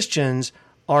that Christians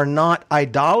are not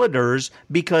idolaters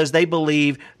because they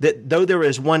believe that though there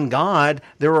is one God,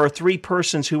 there are three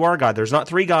persons who are God. There's not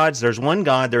three gods. There's one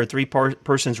God. There are three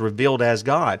persons revealed as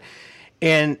God.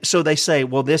 And so they say,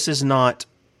 well, this is not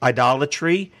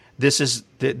idolatry. This is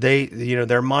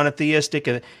they're monotheistic.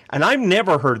 And I've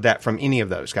never heard that from any of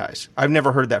those guys. I've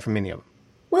never heard that from any of them.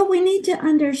 Well, we need to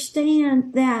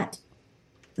understand that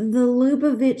the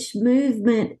Lubavitch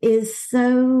movement is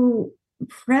so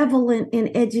prevalent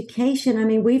in education. I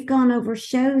mean, we've gone over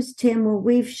shows, Tim, where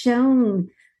we've shown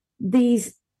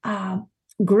these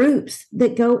groups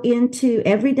that go into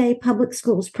everyday public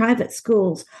schools, private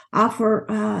schools,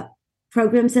 offer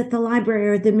programs at the library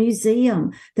or the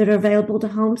museum that are available to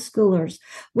homeschoolers,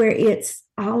 where it's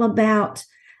all about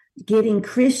getting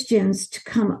Christians to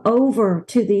come over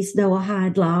to these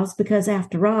Noahide laws, because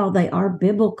after all, they are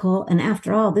biblical. And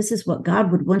after all, this is what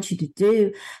God would want you to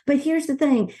do. But here's the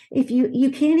thing. If you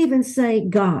can't even say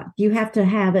God, you have to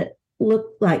have it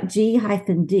look like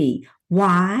G-D.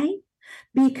 Why?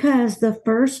 Because the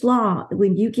first law,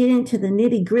 when you get into the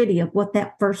nitty gritty of what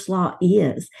that first law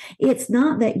is, it's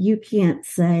not that you can't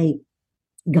say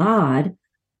God.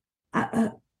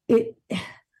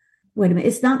 Wait a minute.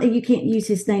 It's not that you can't use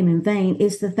his name in vain.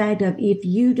 It's the fact of if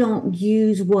you don't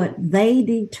use what they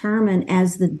determine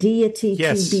as the deity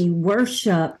to be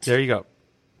worshipped. There you go.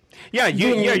 Yeah,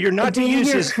 you're not to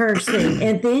use his cursing,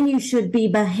 and then you should be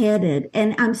beheaded.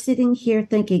 And I'm sitting here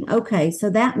thinking, okay, so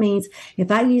that means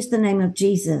if I use the name of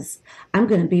Jesus, I'm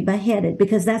going to be beheaded,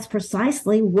 because that's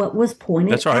precisely what was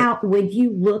pointed out when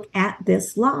you look at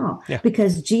this law. Yeah.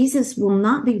 Because Jesus will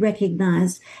not be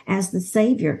recognized as the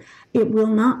Savior. It will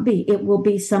not be. It will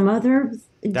be some other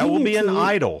that will be an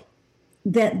idol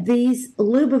that these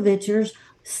Lubavitchers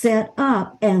set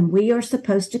up, and we are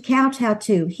supposed to kowtow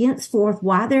to. Henceforth,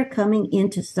 why they're coming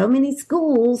into so many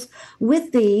schools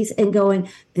with these and going,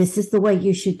 this is the way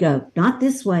you should go. Not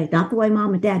this way, not the way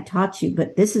mom and dad taught you,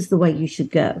 but this is the way you should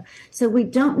go. So we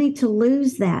don't need to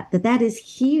lose that is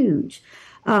huge.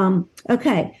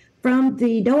 Okay. From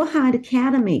the Noahide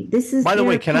Academy, this is... By the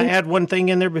way, can I add one thing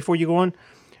in there before you go on?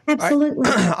 Absolutely.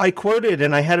 I quoted,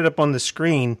 and I had it up on the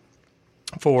screen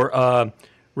for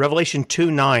Revelation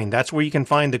 2:9. That's where you can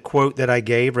find the quote that I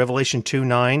gave, Revelation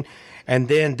 2:9. And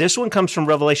then this one comes from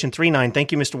Revelation 3:9.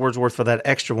 Thank you, Mr. Wordsworth, for that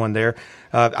extra one there.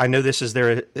 I know this is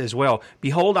there as well.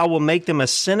 Behold, I will make them a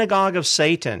synagogue of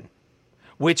Satan,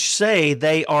 which say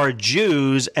they are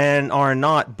Jews and are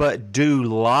not, but do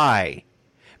lie.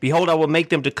 Behold, I will make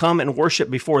them to come and worship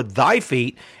before thy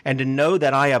feet, and to know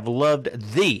that I have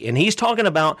loved thee. And he's talking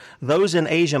about those in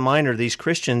Asia Minor, these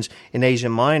Christians in Asia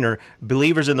Minor,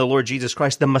 believers in the Lord Jesus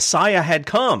Christ. The Messiah had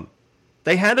come.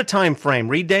 They had a time frame.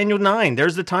 Read Daniel 9.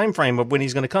 There's the time frame of when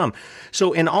he's going to come.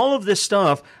 So in all of this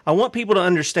stuff, I want people to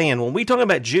understand, when we talk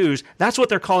about Jews, that's what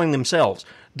they're calling themselves.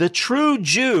 The true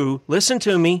Jew, listen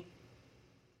to me,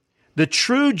 the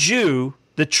true Jew,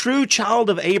 the true child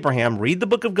of Abraham, read the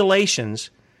book of Galatians,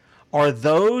 are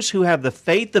those who have the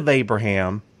faith of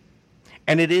Abraham,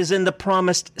 and it is in the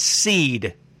promised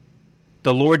seed,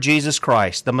 the Lord Jesus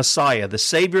Christ, the Messiah, the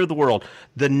Savior of the world,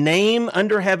 the name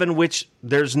under heaven which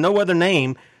there's no other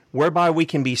name whereby we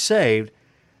can be saved.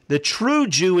 The true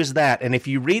Jew is that. And if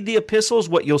you read the epistles,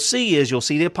 what you'll see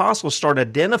the apostles start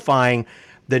identifying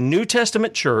the New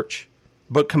Testament church,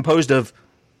 but composed of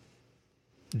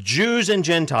Jews and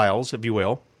Gentiles, if you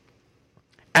will,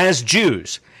 as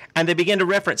Jews. And they begin to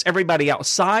reference everybody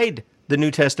outside the New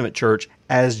Testament church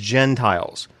as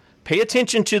Gentiles. Pay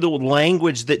attention to the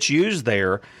language that's used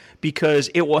there, because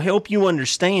it will help you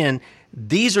understand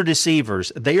these are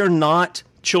deceivers. They are not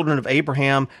children of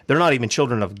Abraham. They're not even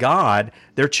children of God.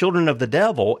 They're children of the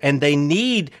devil, and they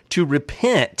need to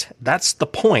repent. That's the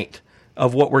point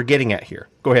of what we're getting at here.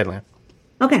 Go ahead, Lam.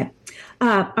 Okay.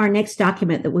 Our next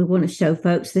document that we want to show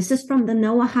folks, this is from the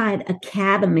Noahide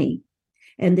Academy.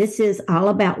 And this is all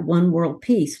about one world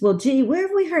peace. Well, gee, where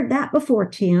have we heard that before,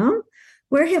 Tim?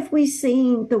 Where have we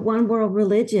seen the one world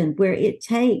religion where it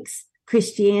takes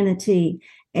Christianity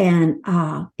and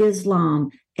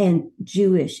Islam and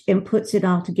Jewish and puts it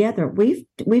all together? We've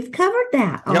covered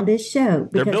that on this show.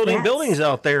 They're building buildings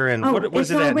out there in, what was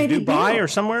it at, Dubai or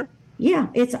somewhere? Yeah,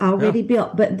 it's already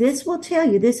built. But this will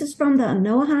tell you, this is from the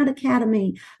Noahide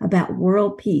Academy about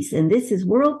world peace. And this is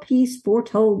world peace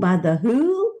foretold by the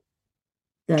who?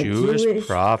 The Jewish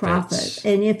prophets.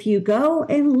 And if you go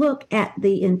and look at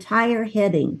the entire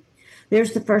heading,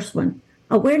 there's the first one.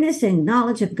 awareness and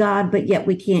knowledge of God, but yet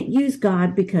we can't use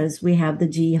God because we have the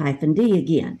G-D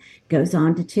again. Goes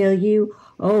on to tell you,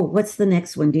 oh, what's the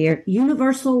next one, dear?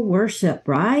 Universal worship,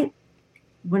 right?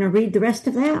 Want to read the rest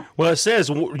of that? Well, it says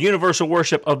universal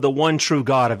worship of the one true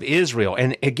God of Israel.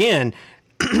 And again,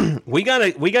 we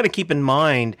gotta keep in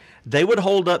mind, they would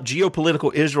hold up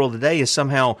geopolitical Israel today as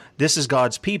somehow this is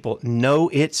God's people. No,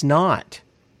 it's not.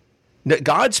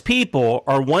 God's people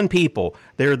are one people.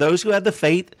 They are those who have the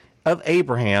faith of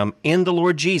Abraham in the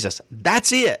Lord Jesus.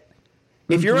 That's it.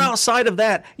 If you're outside of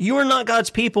that, you are not God's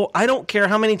people. I don't care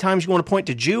how many times you want to point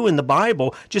to Jew in the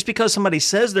Bible. Just because somebody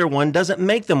says they're one doesn't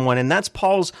make them one. And that's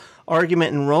Paul's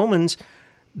argument in Romans.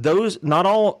 Those, not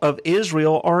all of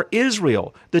Israel are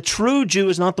Israel. The true Jew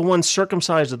is not the one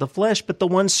circumcised of the flesh, but the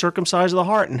one circumcised of the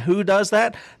heart. And who does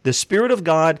that? The Spirit of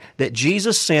God that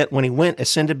Jesus sent when he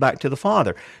ascended back to the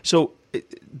Father. So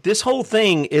this whole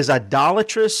thing is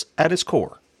idolatrous at its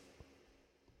core.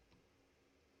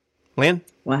 Lynn?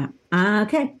 Wow.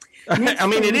 Okay. I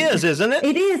mean, it is, isn't it?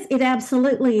 It is. It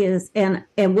absolutely is. And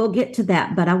we'll get to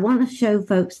that. But I want to show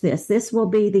folks this. This will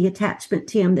be the attachment,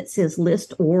 Tim, that says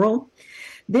list oral.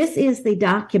 This is the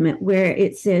document where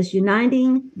it says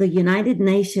uniting the United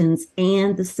Nations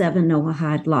and the 7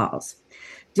 Noahide laws.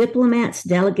 Diplomats,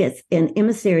 delegates, and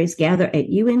emissaries gather at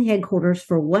UN headquarters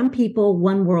for One People,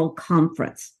 One World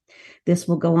conference. This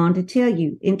will go on to tell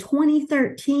you in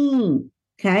 2013,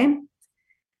 okay?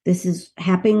 This is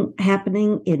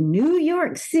happening in New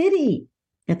York City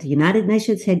at the United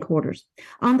Nations headquarters.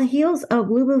 On the heels of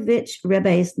Lubavitch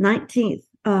Rebbe's 19th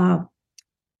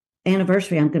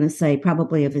anniversary, I'm going to say,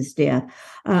 probably of his death,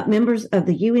 members of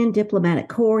the UN Diplomatic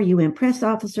Corps, UN press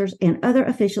officers, and other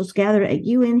officials gathered at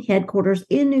UN headquarters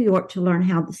in New York to learn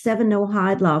how the 7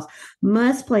 Noahide laws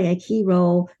must play a key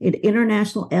role in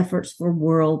international efforts for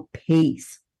world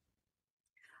peace.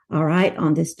 All right,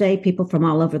 on this day, people from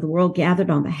all over the world gathered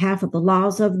on behalf of the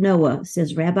laws of Noah,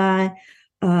 says Rabbi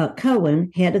Cohen,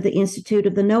 head of the Institute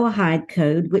of the Noahide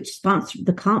Code, which sponsored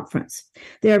the conference.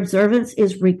 Their observance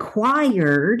is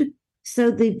required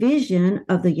so the vision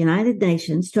of the United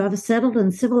Nations to have a settled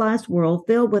and civilized world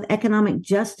filled with economic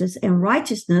justice and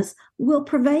righteousness will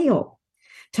prevail.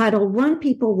 Titled One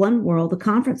People, One World, the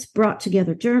conference brought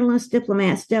together journalists,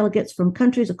 diplomats, delegates from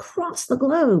countries across the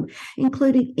globe,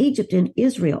 including Egypt and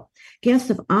Israel. Guests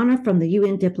of honor from the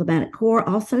UN Diplomatic Corps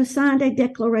also signed a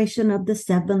declaration of the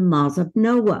 7 laws of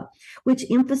Noah, which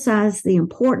emphasized the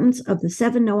importance of the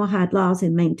 7 Noahide laws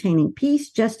in maintaining peace,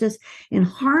 justice, and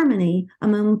harmony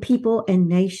among people and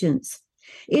nations.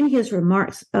 In his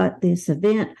remarks at this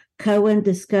event, Cohen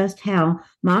discussed how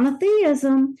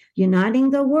monotheism,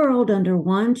 uniting the world under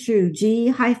one true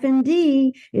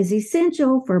G-D, is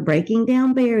essential for breaking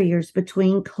down barriers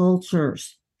between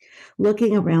cultures.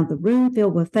 Looking around the room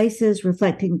filled with faces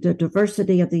reflecting the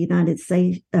diversity of the United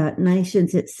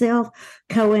Nations itself,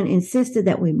 Cohen insisted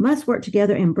that we must work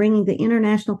together in bringing the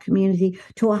international community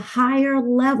to a higher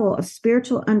level of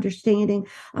spiritual understanding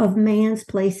of man's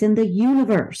place in the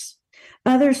universe.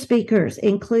 Other speakers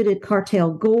included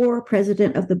Cartel Gore,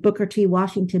 president of the Booker T.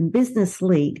 Washington Business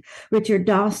League, Richard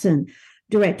Dawson,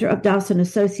 director of Dawson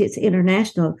Associates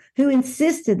International, who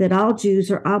insisted that all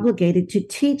Jews are obligated to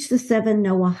teach the 7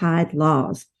 Noahide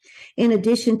laws. In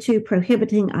addition to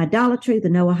prohibiting idolatry, the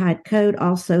Noahide Code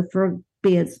also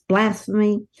forbids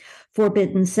blasphemy,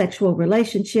 forbidden sexual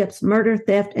relationships, murder,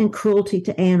 theft, and cruelty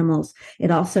to animals.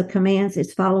 It also commands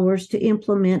its followers to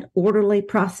implement orderly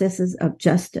processes of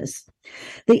justice.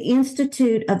 The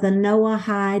Institute of the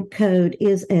Noahide Code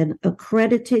is an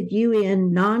accredited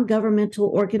UN non-governmental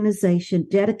organization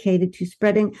dedicated to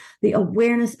spreading the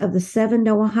awareness of the 7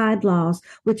 Noahide laws,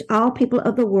 which all people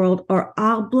of the world are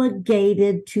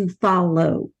obligated to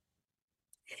follow.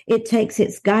 It takes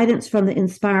its guidance from the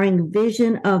inspiring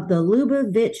vision of the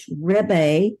Lubavitch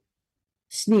Rebbe,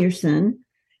 Schneerson,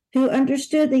 who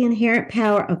understood the inherent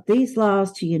power of these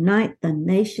laws to unite the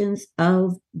nations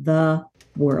of the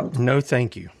world. No,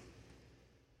 thank you.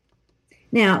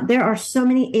 Now, there are so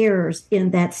many errors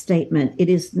in that statement. It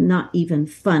is not even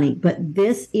funny, but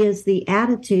this is the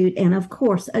attitude. And of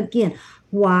course, again,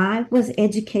 why was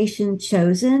education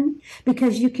chosen?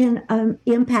 Because you can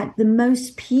impact the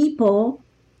most people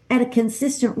at a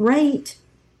consistent rate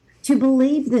to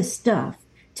believe this stuff,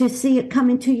 to see it come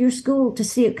into your school, to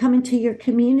see it come into your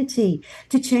community,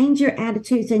 to change your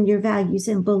attitudes and your values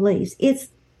and beliefs. It's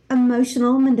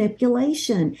emotional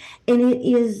manipulation, and it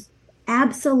is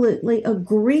absolutely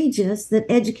egregious that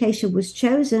education was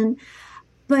chosen,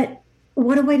 but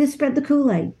what a way to spread the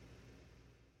Kool-Aid.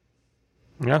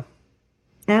 Yeah.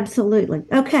 Absolutely.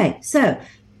 Okay, so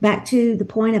back to the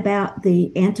point about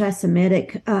the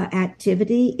anti-Semitic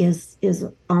activity is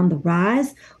on the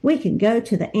rise. We can go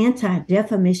to the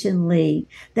Anti-Defamation League,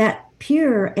 that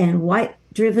pure and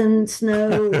white-driven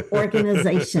snow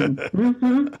organization.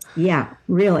 Yeah,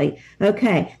 really.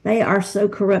 Okay, they are so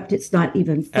corrupt it's not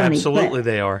even funny. Absolutely,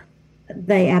 they are.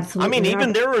 They absolutely I mean, are.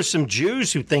 even there are some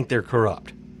Jews who think they're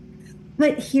corrupt.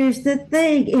 But here's the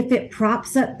thing. If it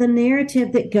props up the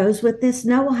narrative that goes with this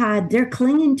Noahide, they're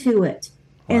clinging to it.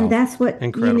 Wow. And that's what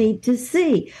you need to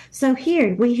see. So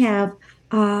here we have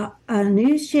a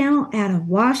news channel out of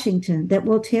Washington that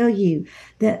will tell you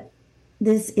that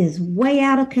this is way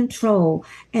out of control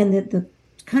and that the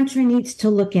country needs to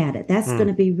look at it. That's going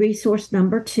to be resource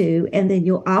number 2. And then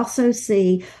you'll also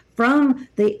see from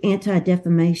the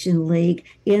Anti-Defamation League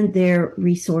in their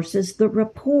resources the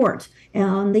report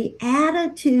on the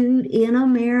attitude in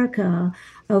America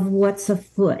of what's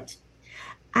afoot.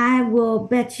 I will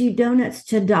bet you donuts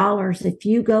to dollars if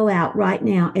you go out right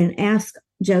now and ask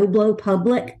Joe Blow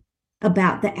Public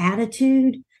about the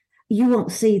attitude, you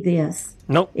won't see this.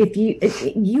 Nope.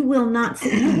 You will not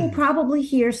see, you will probably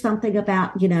hear something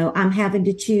about, I'm having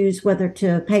to choose whether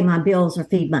to pay my bills or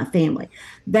feed my family.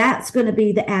 That's going to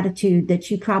be the attitude that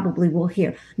you probably will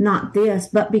hear. Not this,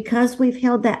 but because we've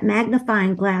held that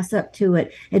magnifying glass up to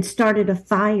it and started a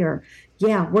fire,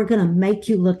 yeah, we're going to make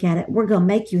you look at it. We're going to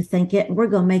make you think it. And we're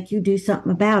going to make you do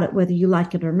something about it, whether you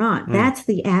like it or not. That's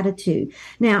the attitude.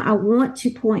 Now, I want to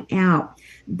point out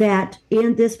that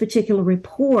in this particular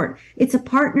report, it's a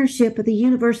partnership with the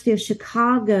University of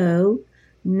Chicago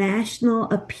National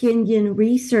Opinion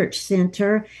Research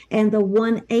Center and the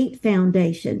 1-8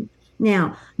 Foundation.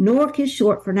 Now, NORC is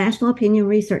short for National Opinion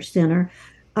Research Center.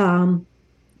 And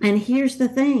here's the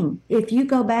thing. If you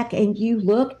go back and you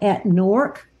look at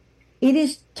NORC, it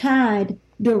is tied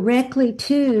directly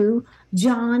to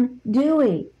John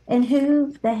Dewey. And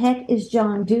who the heck is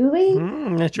John Dewey?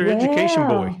 That's your education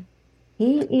boy.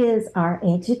 He is our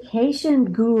education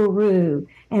guru.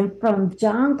 And from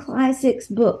John Classic's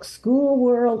book, School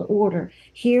World Order,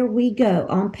 here we go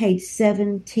on page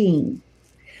 17.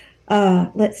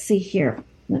 Let's see here.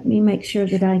 Let me make sure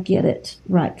that I get it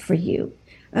right for you.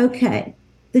 Okay.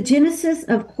 The genesis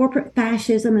of corporate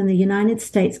fascism in the United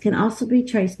States can also be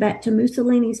traced back to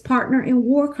Mussolini's partner in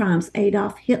war crimes,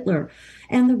 Adolf Hitler,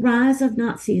 and the rise of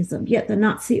Nazism. Yet the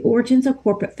Nazi origins of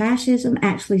corporate fascism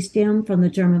actually stem from the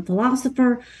German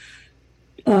philosopher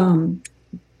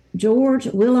George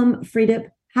Wilhelm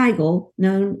Friedrich Hegel,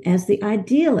 known as the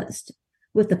idealist,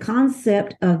 with the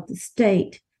concept of the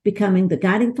state becoming the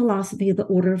guiding philosophy of the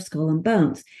order of skull and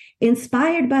bones.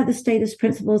 Inspired by the statist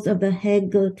principles of the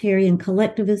Hegelian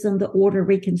collectivism, the order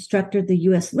reconstructed the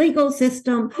U.S. legal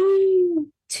system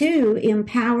to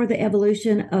empower the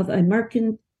evolution of a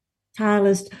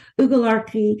mercantilist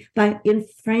oligarchy by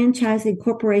enfranchising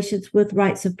corporations with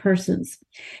rights of persons.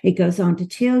 It goes on to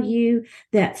tell you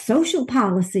that social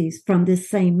policies from this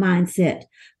same mindset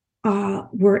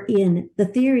were in the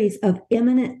theories of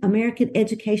eminent American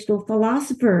educational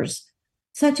philosophers,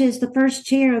 such as the first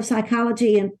chair of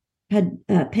psychology and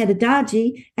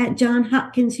pedagogy at Johns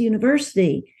Hopkins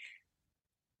University.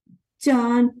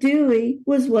 John Dewey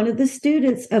was one of the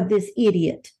students of this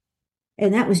idiot,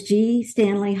 and that was G.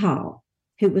 Stanley Hall,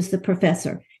 who was the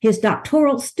professor. His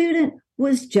doctoral student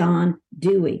was John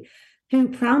Dewey, who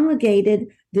promulgated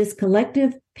this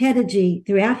collective pedagogy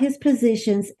throughout his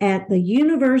positions at the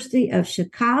University of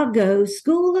Chicago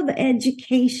School of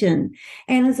Education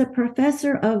and as a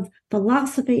professor of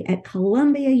philosophy at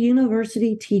Columbia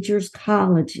University Teachers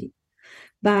College.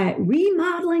 By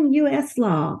remodeling U.S.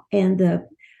 law and the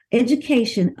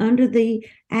education under the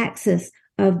axis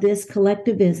of this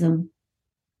collectivism,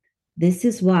 this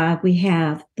is why we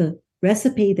have the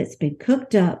recipe that's been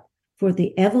cooked up for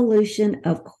the evolution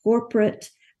of corporate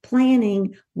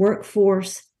planning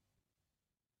workforce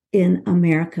in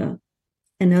America.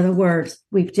 In other words,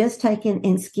 we've just taken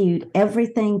and skewed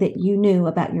everything that you knew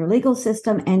about your legal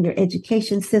system and your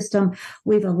education system.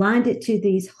 We've aligned it to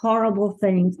these horrible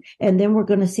things. And then we're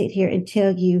going to sit here and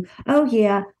tell you, oh,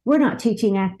 yeah, we're not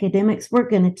teaching academics. We're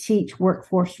going to teach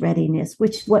workforce readiness,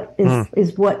 which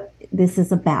is what this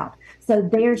is about. So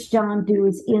there's John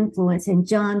Dewey's influence, and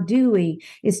John Dewey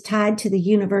is tied to the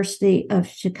University of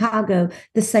Chicago,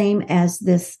 the same as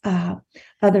this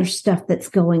other stuff that's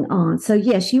going on. So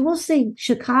yes, you will see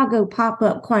Chicago pop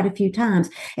up quite a few times.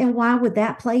 And why would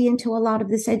that play into a lot of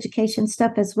this education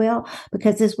stuff as well?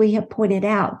 Because as we have pointed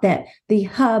out, that the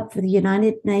hub for the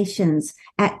United Nations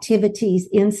activities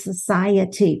in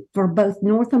society for both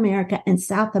North America and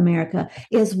South America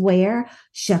is where?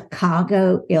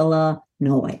 Chicago, Illinois.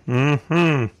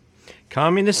 Mm-hmm.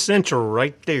 Communist Central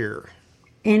right there.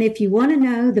 And if you want to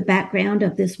know the background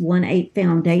of this 1-8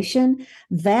 Foundation,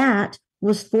 that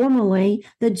was formerly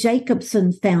the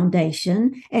Jacobson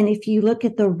Foundation. And if you look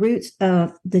at the roots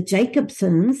of the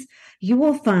Jacobsons, you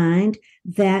will find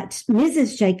that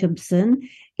Mrs. Jacobson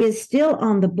is still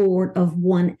on the board of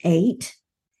 1-8,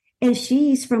 and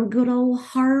she's from good old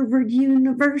Harvard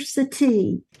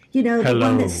University. You know, the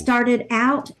one that started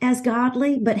out as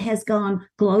godly, but has gone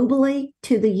globally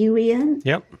to the UN.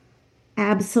 Yep.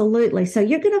 Absolutely. So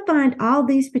you're going to find all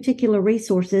these particular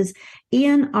resources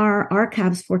in our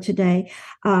archives for today.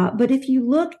 But if you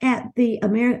look at the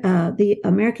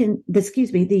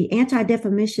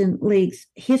Anti-Defamation League's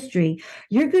history,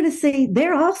 you're going to see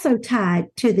they're also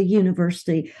tied to the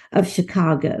University of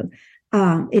Chicago.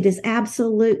 It is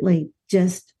absolutely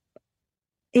just,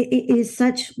 it is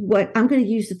such, what I'm going to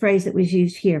use the phrase that was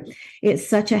used here. It's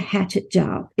such a hatchet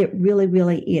job. It really,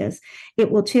 really is. It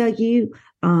will tell you,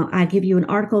 I give you an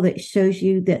article that shows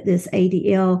you that this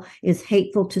ADL is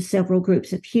hateful to several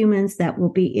groups of humans. That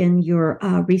will be in your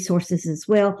resources as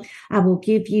well. I will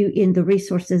give you in the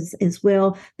resources as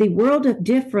well the World of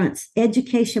Difference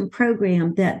education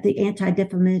program that the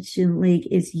Anti-Defamation League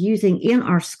is using in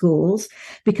our schools,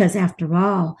 because after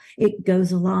all, it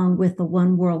goes along with the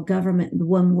one world government and the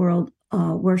one world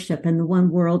worship and the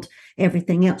one world,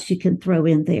 everything else you can throw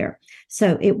in there.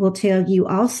 So it will tell you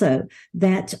also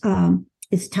that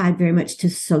it's tied very much to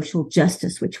social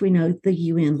justice, which we know the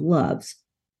UN loves.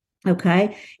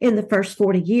 Okay. In the first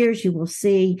 40 years, you will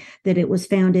see that it was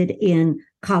founded in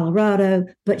Colorado,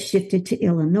 but shifted to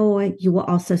Illinois. You will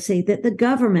also see that the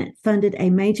government funded a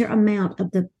major amount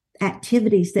of the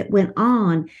activities that went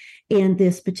on in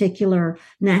this particular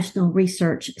National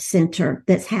Research Center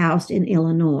that's housed in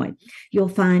Illinois. You'll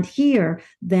find here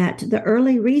that the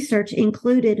early research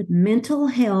included mental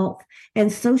health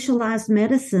and socialized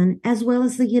medicine, as well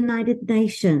as the United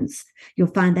Nations. You'll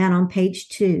find that on page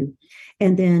 2.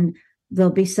 And then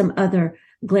there'll be some other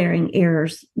glaring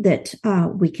errors that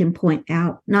we can point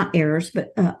out, not errors,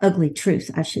 but ugly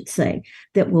truths, I should say,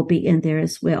 that will be in there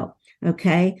as well.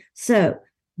 Okay, so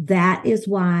that is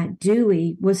why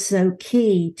Dewey was so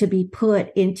key to be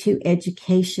put into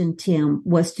education, Tim,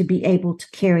 was to be able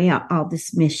to carry out all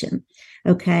this mission.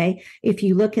 Okay. If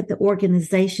you look at the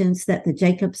organizations that the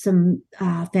Jacobson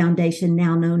Foundation,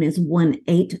 now known as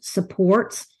 1-8,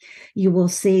 supports, you will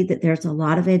see that there's a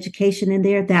lot of education in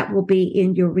there. That will be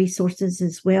in your resources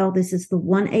as well. This is the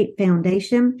 1-8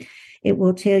 Foundation. It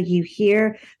will tell you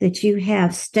here that you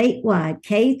have statewide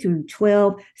K through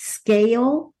 12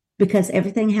 scale, because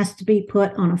everything has to be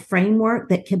put on a framework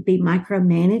that can be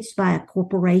micromanaged by a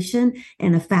corporation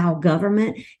and a foul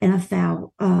government and a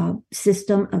foul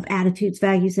system of attitudes,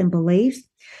 values, and beliefs.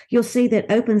 You'll see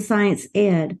that Open Science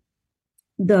Ed,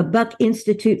 the Buck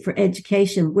Institute for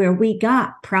Education, where we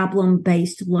got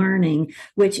problem-based learning,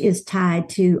 which is tied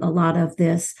to a lot of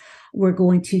this. We're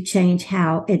going to change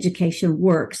how education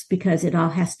works, because it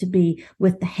all has to be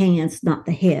with the hands, not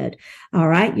the head. All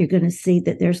right. You're going to see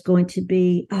that there's going to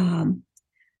be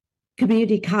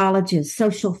community colleges,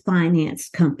 social finance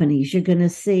companies. You're going to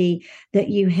see that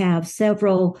you have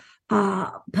several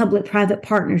public-private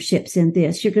partnerships in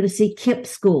this. You're going to see KIPP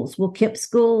schools. Well, KIPP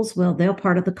schools, well, they're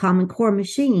part of the Common Core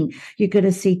machine. You're going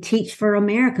to see Teach for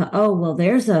America. Oh, well,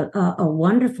 there's a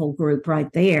wonderful group right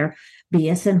there.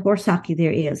 BSN Horse Hockey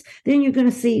there is. Then you're going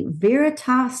to see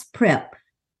Veritas Prep.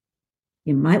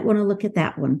 You might want to look at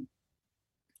that one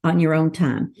on your own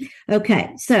time.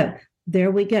 Okay, so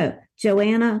there we go.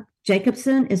 Joanna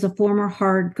Jacobson is a former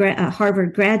Harvard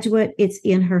graduate. It's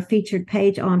in her featured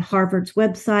page on Harvard's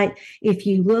website. If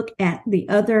you look at the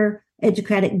other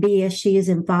educatic BS she is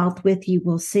involved with, you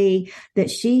will see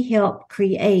that she helped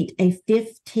create a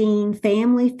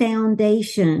 15-family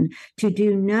foundation to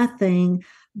do nothing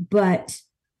but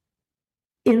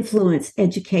influence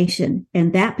education.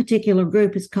 And that particular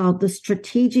group is called the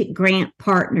Strategic Grant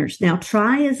Partners. Now,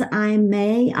 try as I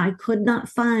may, I could not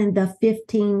find the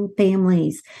 15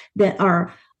 families that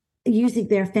are using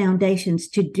their foundations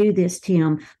to do this,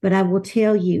 Tim. But I will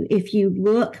tell you, if you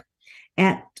look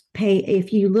at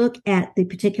the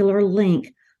particular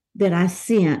link that I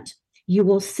sent, you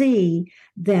will see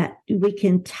that we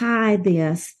can tie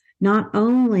this not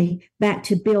only back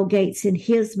to Bill Gates and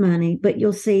his money, but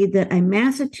you'll see that a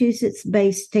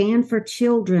Massachusetts-based Stand for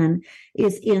Children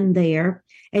is in there.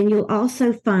 And you'll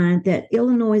also find that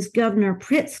Illinois Governor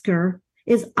Pritzker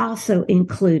is also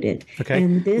included. Okay.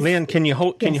 And this, Lynn, can you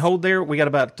hold? Can you hold there? We got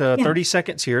about 30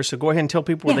 seconds here, so go ahead and tell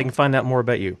people where they can find out more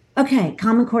about you. Okay,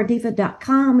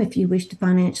 commoncorediva.com. If you wish to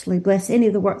financially bless any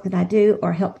of the work that I do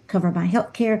or help cover my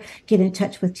health care, get in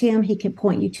touch with Tim. He can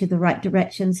point you to the right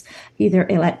directions, either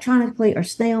electronically or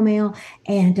snail mail.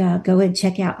 And go and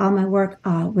check out all my work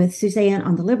with Suzanne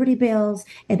on the Liberty Bells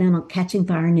and then on Catching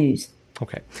Fire News.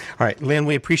 Okay. All right, Lynn,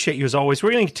 we appreciate you as always.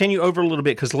 We're going to continue over a little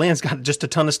bit because Lynn's got just a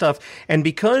ton of stuff. And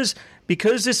because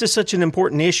this is such an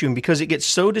important issue and because it gets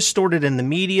so distorted in the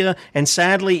media and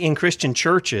sadly in Christian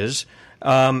churches,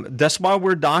 that's why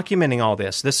we're documenting all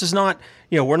this. This is not,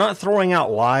 we're not throwing out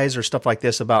lies or stuff like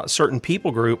this about a certain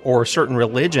people group or a certain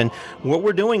religion. What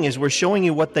we're doing is we're showing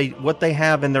you what they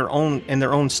have in their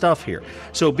own stuff here.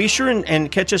 So be sure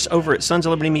and catch us over at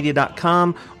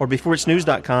sonsoflibertymedia.com or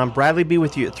beforeitsnews.com. Bradley be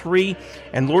with you at 3,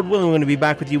 and Lord willing, we're going to be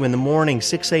back with you in the morning,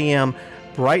 6 a.m.,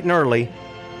 bright and early.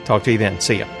 Talk to you then.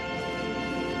 See ya.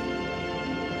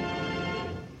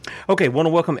 Okay, want to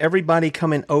welcome everybody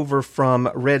coming over from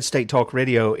Red State Talk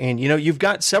Radio. And, you've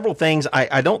got several things.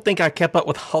 I don't think I kept up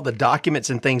with all the documents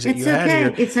and things that had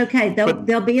here. It's okay.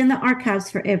 They'll be in the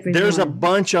archives for everyone. There's a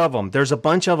bunch of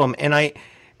them. And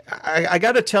I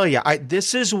got to tell you,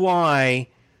 this is why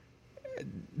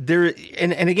there,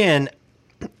 and again,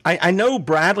 I know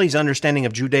Bradley's understanding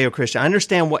of Judeo-Christian. I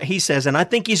understand what he says, and I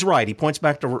think he's right. He points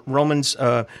back to Romans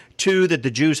 2, that the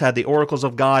Jews had the oracles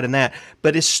of God and that.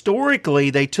 But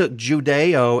historically, they took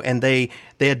Judeo and they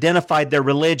identified their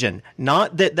religion.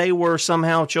 Not that they were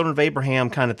somehow children of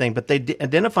Abraham kind of thing, but they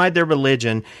identified their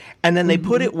religion, and then they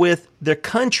put it with the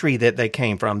country that they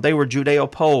came from. They were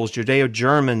Judeo-Poles,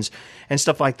 Judeo-Germans, and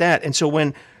stuff like that. And so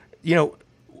when,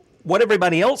 what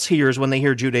everybody else hears when they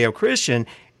hear Judeo-Christian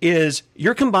is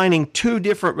you're combining two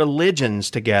different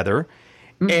religions together.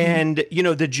 Mm-hmm. And,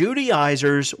 the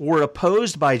Judaizers were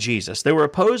opposed by Jesus. They were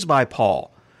opposed by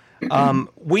Paul.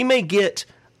 We may get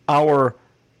our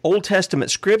Old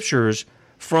Testament scriptures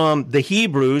from the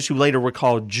Hebrews, who later were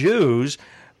called Jews,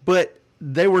 but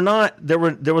they were not. There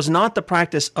was not the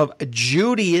practice of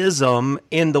Judaism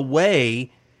in the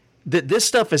way that this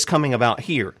stuff is coming about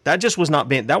here. That just was not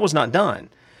done.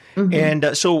 Mm-hmm.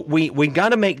 And so we got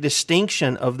to make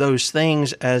distinction of those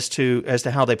things as to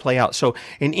how they play out. So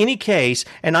in any case,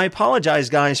 and I apologize,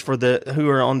 guys, for who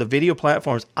are on the video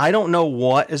platforms. I don't know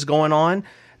what is going on.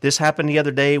 This happened the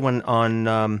other day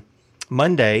on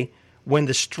Monday when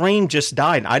the stream just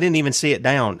died. I didn't even see it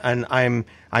down, and I'm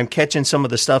catching some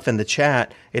of the stuff in the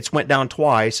chat. It's went down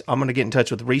twice. I'm going to get in touch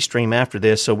with Restream after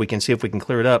this so we can see if we can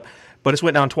clear it up. But it's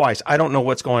went down twice. I don't know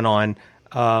what's going on.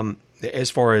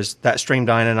 As far as that stream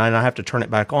dying, and I have to turn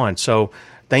it back on. So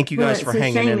thank you guys for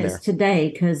hanging in there. It's today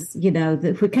because we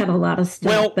got a lot of stuff.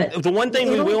 Well, but the one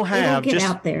thing we will have, just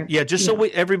out there. So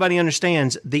everybody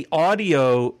understands, the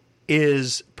audio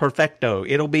is perfecto.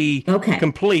 It'll be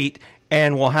complete,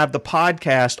 and we'll have the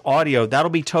podcast audio.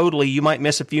 That'll be totally. You might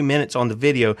miss a few minutes on the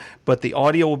video, but the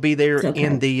audio will be there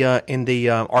in the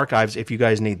archives if you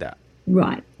guys need that.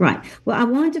 Right. Well, I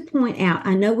wanted to point out,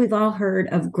 I know we've all heard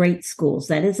of Great Schools.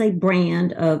 That is a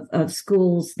brand of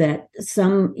schools that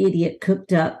some idiot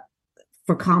cooked up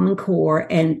for Common Core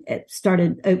and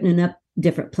started opening up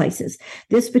different places.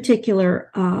 This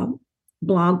particular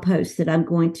blog post that I'm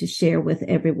going to share with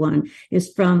everyone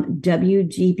is from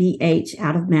WGBH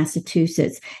out of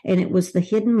Massachusetts, and it was the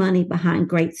hidden money behind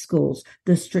Great Schools,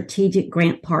 the strategic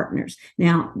grant partners.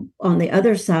 Now, on the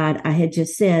other side, I had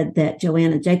just said that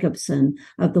Joanna Jacobson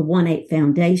of the 1-8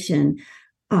 Foundation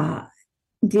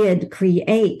did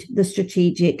create the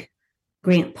strategic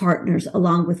grant partners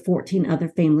along with 14 other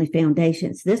family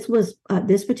foundations. This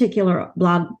particular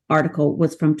blog article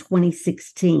was from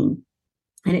 2016.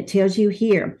 And it tells you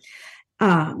here,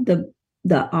 the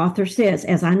author says,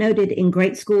 as I noted in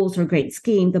Great Schools or Great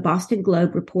Scheme, the Boston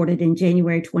Globe reported in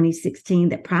January 2016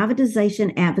 that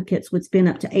privatization advocates would spend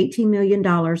up to $18 million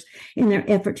in their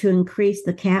effort to increase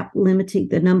the cap limiting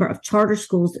the number of charter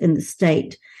schools in the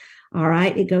state. All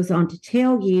right. It goes on to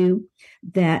tell you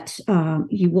that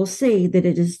you will see that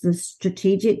it is the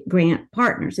Strategic Grant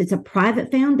Partners. It's a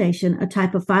private foundation, a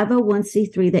type of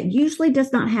 501c3 that usually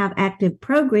does not have active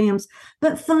programs,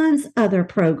 but funds other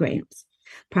programs.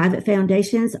 Private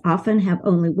foundations often have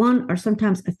only one or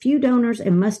sometimes a few donors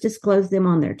and must disclose them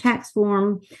on their tax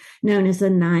form, known as a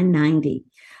 990.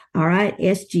 All right,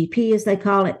 SGP, as they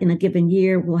call it, in a given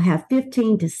year will have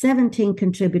 15 to 17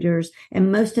 contributors,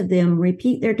 and most of them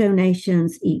repeat their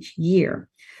donations each year.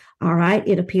 All right,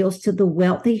 it appeals to the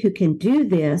wealthy who can do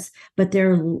this, but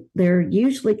they're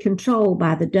usually controlled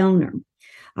by the donor.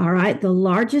 All right, the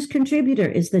largest contributor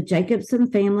is the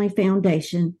Jacobson Family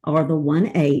Foundation, or the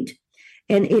 1-8,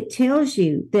 And it tells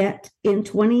you that in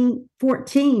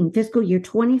 2014, fiscal year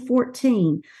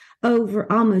 2014,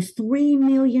 over almost $3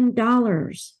 million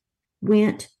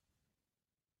went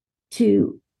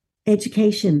to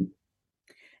education,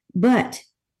 but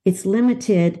it's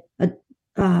limited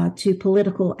to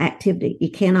political activity.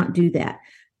 You cannot do that.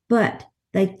 But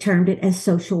they termed it as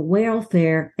social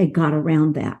welfare and got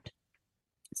around that.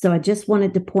 So I just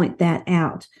wanted to point that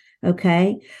out.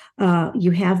 Okay.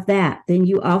 You have that. Then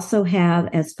you also have,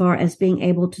 as far as being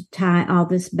able to tie all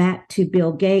this back to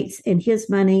Bill Gates and his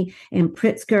money and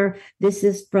Pritzker, this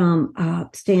is from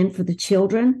Stand for the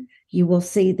Children. You will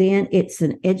see then it's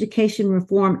an education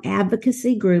reform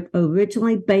advocacy group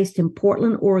originally based in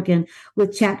Portland, Oregon,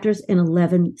 with chapters in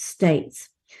 11 states.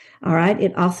 All right.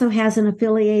 It also has an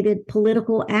affiliated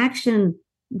political action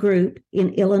group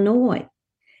in Illinois.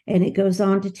 And it goes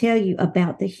on to tell you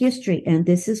about the history. And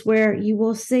this is where you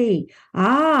will see,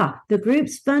 the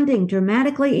group's funding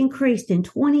dramatically increased in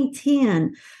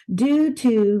 2010 due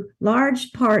in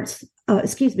large parts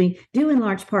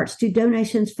to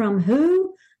donations from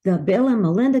who? The Bill and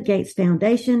Melinda Gates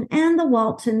Foundation and the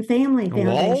Walton Family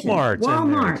Foundation.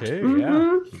 Walmart. Too,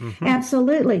 yeah. Mm-hmm.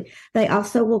 Absolutely. They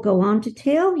also will go on to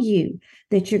tell you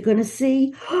that you're going to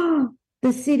see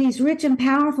the city's rich and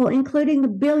powerful, including the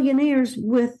billionaires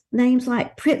with names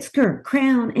like Pritzker,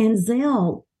 Crown, and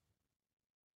Zell.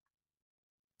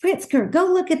 Pritzker, go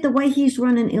look at the way he's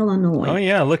running Illinois. Oh,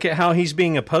 yeah. Look at how he's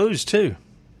being opposed, too.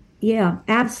 Yeah,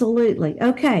 absolutely.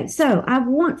 Okay, so I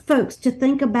want folks to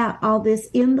think about all this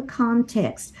in the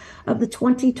context of the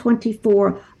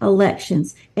 2024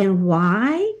 elections. And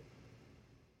why?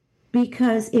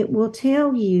 Because it will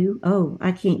tell you,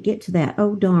 I can't get to that.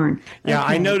 Oh, darn. Yeah,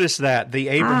 okay. I noticed that. The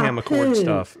Abraham Accord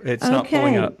stuff. It's not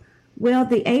pulling up. Well,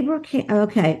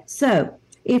 so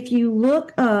if you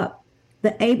look up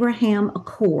the Abraham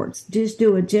Accords, just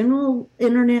do a general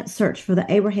internet search for the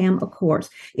Abraham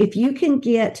Accords. If you can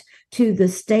get to the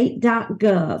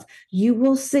state.gov, you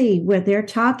will see where they're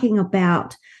talking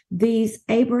about these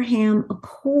Abraham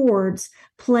Accords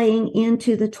playing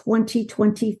into the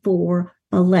 2024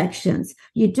 elections.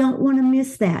 You don't want to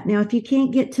miss that. Now, if you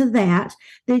can't get to that,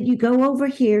 then you go over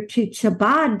here to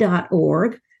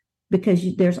chabad.org,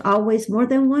 because there's always more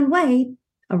than one way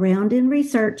around in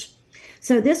research.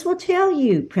 So this will tell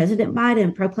you President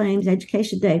Biden proclaims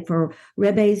Education Day for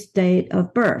Rebbe's date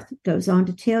of birth. It goes on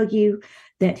to tell you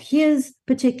that his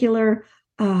particular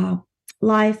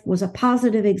life was a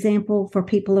positive example for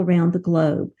people around the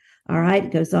globe. All right.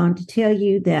 It goes on to tell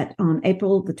you that on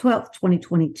April the 12th,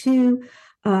 2022,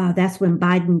 that's when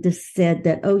Biden just said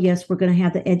that, yes, we're going to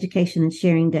have the Education and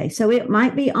Sharing Day. So it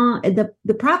might be on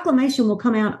the proclamation will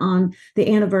come out on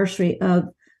the anniversary of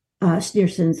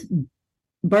Schneerson's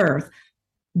birth,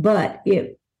 but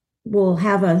it will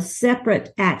have a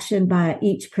separate action by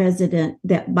each president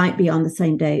that might be on the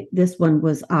same day. This one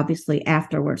was obviously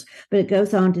afterwards, but it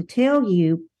goes on to tell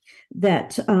you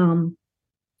that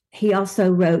he also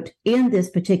wrote in this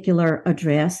particular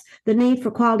address the need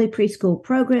for quality preschool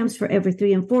programs for every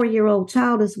 3 and 4 year old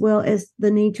child, as well as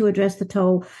the need to address the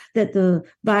toll that the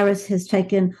virus has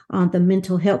taken on the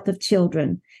mental health of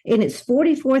children. In its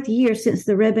 44th year since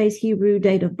the Rebbe's Hebrew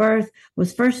date of birth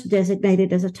was first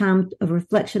designated as a time of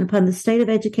reflection upon the state of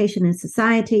education and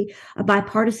society, a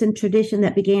bipartisan tradition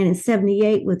that began in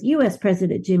 1978 with U.S.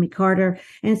 President Jimmy Carter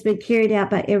and has been carried out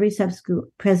by every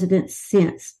subsequent president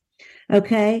since.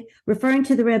 Okay, referring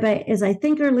to the Rebbe as a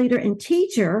thinker, leader, and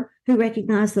teacher who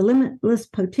recognized the limitless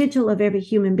potential of every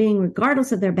human being,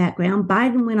 regardless of their background,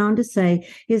 Biden went on to say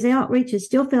his outreach is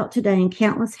still felt today in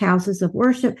countless houses of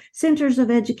worship, centers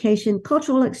of education,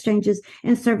 cultural exchanges,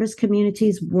 and service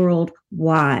communities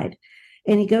worldwide.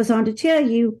 And he goes on to tell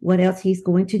you what else he's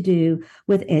going to do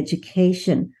with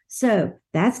education. So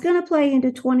that's going to play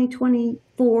into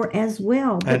 2024 as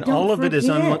well. And all of it is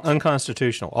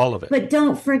unconstitutional, all of it. But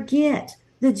don't forget,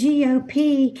 the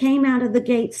GOP came out of the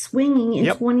gate swinging in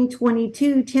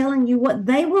 2022, telling you what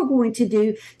they were going to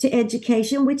do to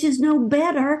education, which is no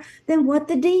better than what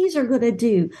the D's are going to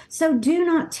do. So do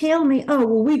not tell me,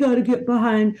 we got to get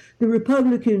behind the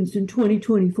Republicans in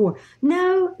 2024.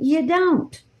 No, you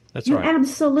don't. That's right. You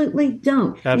absolutely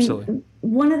don't. Absolutely. And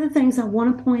one of the things I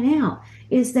want to point out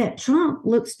is that Trump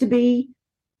looks to be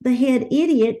the head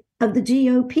idiot of the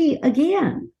GOP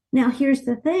again. Now, here's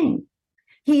the thing.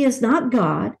 He is not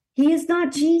God. He is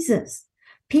not Jesus.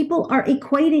 People are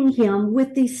equating him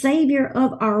with the savior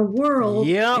of our world.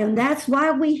 Yep. And that's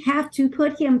why we have to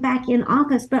put him back in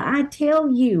office. But I tell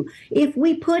you, if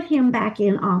we put him back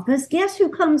in office, guess who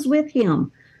comes with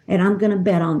him? And I'm going to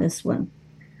bet on this one.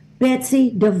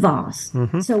 Betsy DeVos.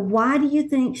 Mm-hmm. So why do you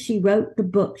think she wrote the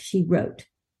book she wrote?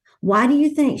 Why do you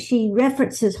think she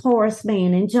references Horace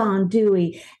Mann and John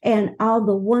Dewey and all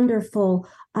the wonderful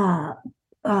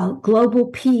global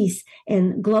peace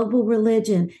and global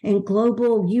religion and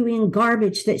global UN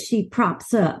garbage that she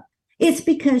props up? It's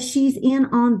because she's in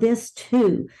on this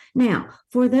too. Now,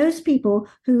 for those people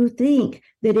who think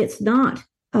that it's not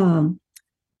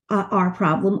our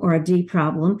problem or a D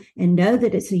problem and know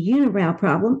that it's a unibrow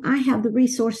problem, I have the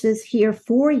resources here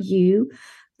for you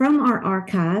from our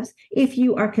archives. If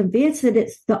you are convinced that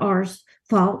it's the R's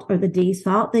fault or the D's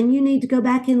fault, then you need to go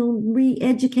back and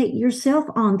re-educate yourself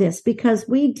on this, because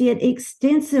we did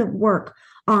extensive work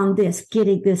on this,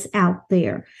 getting this out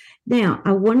there. Now,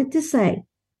 I wanted to say,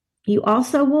 you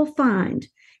also will find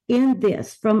in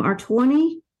this, from our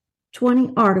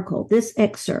 2020 article, this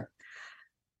excerpt,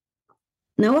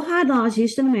 Noahide laws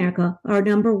used in America are,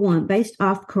 number one, based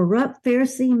off corrupt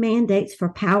Pharisee mandates for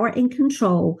power and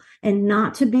control, and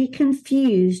not to be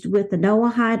confused with the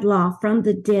Noahide law from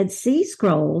the Dead Sea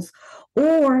Scrolls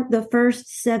or the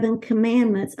first 7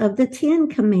 commandments of the 10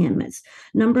 commandments.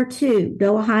 Number two,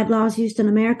 Noahide laws used in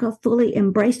America, fully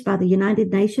embraced by the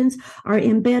United Nations, are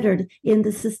embedded in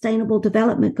the Sustainable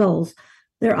Development Goals.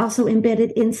 They're also embedded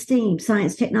in STEAM,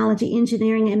 science, technology,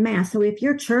 engineering, and math. So if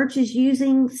your church is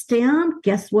using STEM,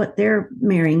 guess what they're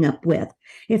marrying up with?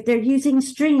 If they're using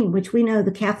STREAM, which we know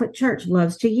the Catholic Church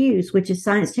loves to use, which is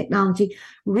science, technology,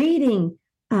 reading,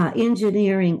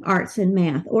 engineering, arts, and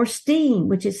math, or STEAM,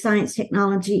 which is science,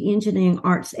 technology, engineering,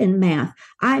 arts, and math,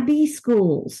 IB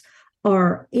schools,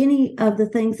 or any of the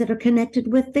things that are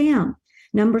connected with them.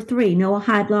 Number three,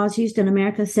 Noahide laws used in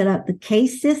America set up the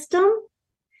case system.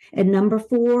 And number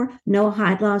four,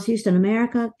 Noahide laws used in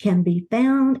America can be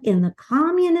found in the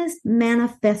Communist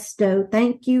Manifesto.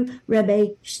 Thank you,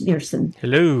 Rebbe Schneerson.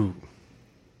 Hello.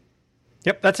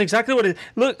 Yep, that's exactly what it is.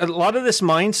 Look, a lot of this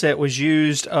mindset was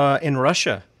used in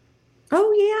Russia.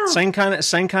 Oh, yeah. Same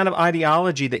kind of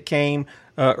ideology that came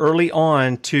early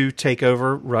on to take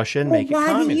over Russia and make it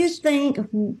communist.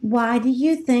 Why do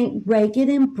you think Reagan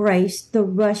embraced the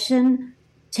Russian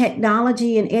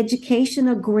technology and education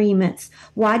agreements?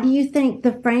 Why do you think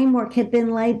the framework had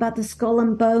been laid by the Skull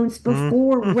and Bones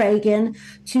before Reagan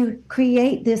to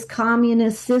create this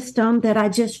communist system that I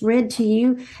just read to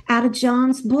you out of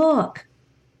John's book?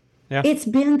 Yeah. It's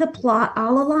been the plot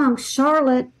all along.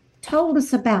 Charlotte told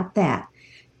us about that.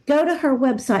 Go to her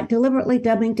website, Deliberately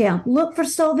Dumbing Down. Look for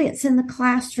Soviets in the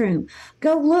classroom.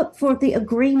 Go look for the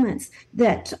agreements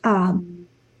that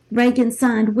Reagan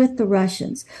signed with the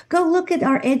Russians. Go look at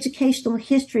our educational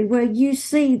history where you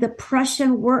see the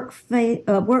Prussian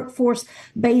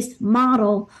workforce-based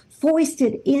model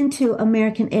foisted into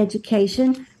American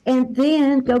education, and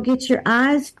then go get your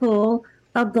eyes full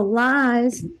of the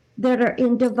lies that are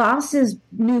in DeVos's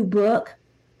new book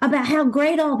about how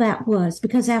great all that was,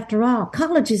 because after all,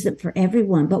 college isn't for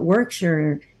everyone, but work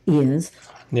sure is.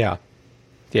 Yeah.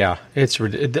 Yeah,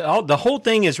 the whole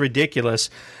thing is ridiculous.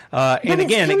 And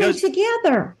again, it goes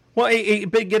together. Well,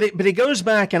 but it goes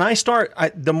back, and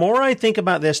the more I think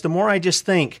about this, the more I just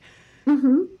think,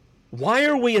 why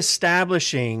are we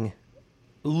establishing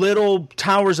little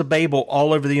towers of Babel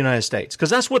all over the United States? Because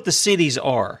that's what the cities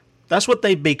are. That's what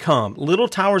they've become, little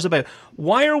towers of Babel.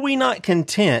 Why are we not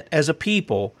content as a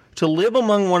people to live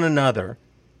among one another,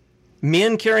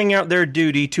 men carrying out their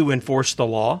duty to enforce the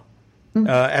law?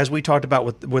 As we talked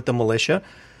about with the militia,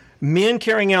 men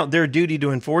carrying out their duty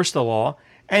to enforce the law,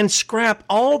 and scrap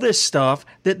all this stuff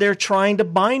that they're trying to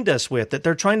bind us with, that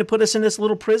they're trying to put us in this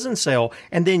little prison cell,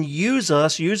 and then use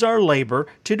our labor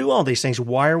to do all these things.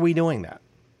 Why are we doing that?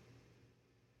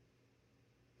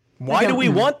 Why do we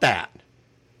want that?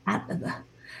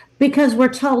 Because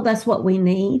we're told that's what we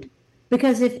need.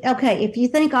 Because if you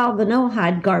think all the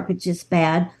Noahide garbage is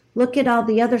bad, look at all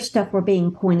the other stuff we're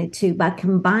being pointed to by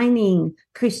combining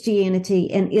Christianity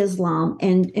and Islam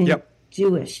and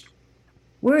Jewish.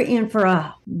 We're in for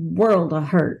a world of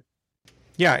hurt.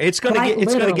 Yeah, it's going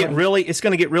to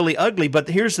get really ugly. But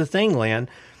here's the thing, Lynn.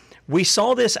 We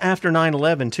saw this after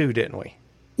 9/11 too, didn't we?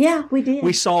 Yeah, we did.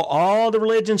 We saw all the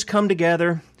religions come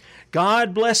together.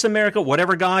 God bless America,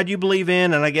 whatever God you believe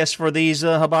in. And I guess for these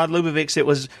Chabad Lubavitchs, it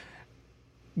was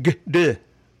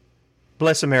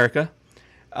bless America.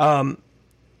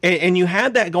 And you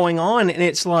had that going on, and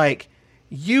it's like,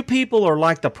 you people are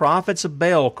like the prophets of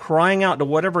Baal, crying out to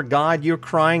whatever God you're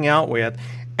crying out with,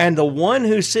 and the one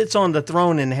who sits on the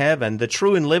throne in heaven, the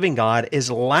true and living God, is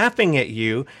laughing at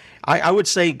you. I would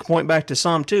say, point back to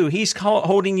Psalm 2, he's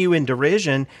holding you in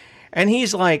derision, and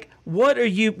he's like, what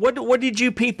did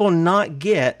you people not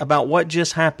get about what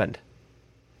just happened?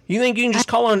 You think you can just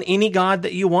call on any God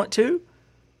that you want to?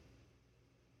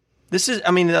 This is,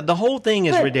 I mean, the whole thing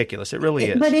is ridiculous. It really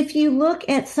is. But if you look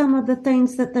at some of the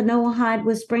things that the Noahide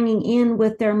was bringing in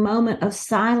with their Moment of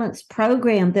Silence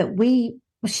program that we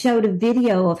showed a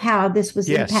video of how this was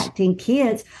impacting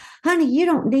kids, honey, you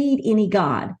don't need any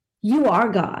God. You are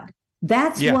God.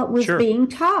 That's what was being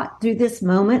taught through this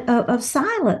Moment of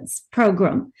Silence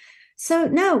program. So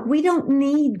no, we don't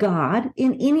need God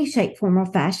in any shape, form, or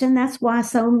fashion. That's why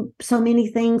so many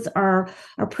things are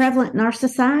prevalent in our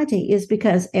society, is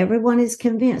because everyone is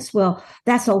convinced, well,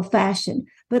 that's old fashioned.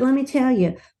 But let me tell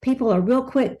you, people are real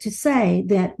quick to say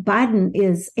that Biden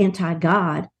is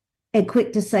anti-God and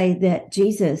quick to say that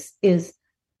Jesus is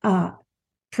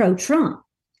pro-Trump.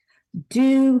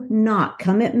 Do not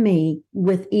come at me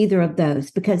with either of those,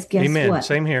 because guess what?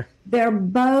 Same here. They're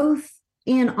both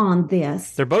in on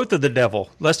this. They're both of the devil.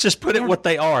 Let's just put it what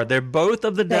they are. They're both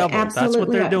of the devil. That's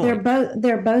what they're doing.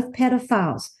 They're both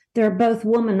pedophiles. They're both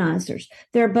womanizers.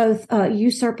 They're both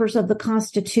usurpers of the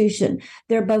Constitution.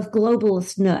 They're both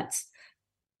globalist nuts.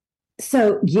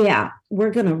 So yeah,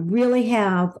 we're going to really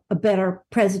have a better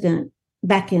president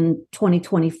back in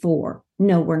 2024.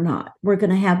 No, we're not. We're going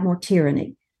to have more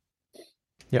tyranny.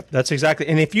 Yep, that's exactly.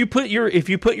 And if you put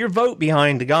your vote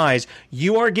behind the guys,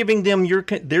 you are giving them your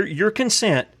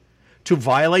consent to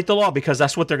violate the law, because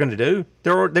that's what they're going to do.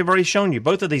 They've already shown you.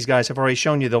 Both of these guys have already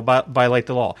shown you they'll violate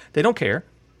the law. They don't care.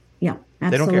 Yeah,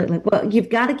 absolutely. They don't care. Well, you've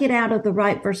got to get out of the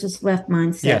right versus left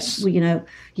mindset. Yes.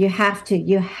 You have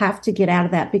to get out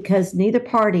of that, because neither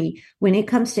party, when it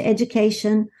comes to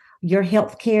education, your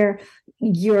health care,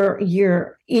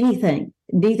 your anything,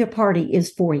 neither party is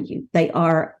for you. They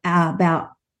are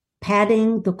about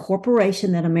padding the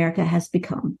corporation that America has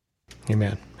become.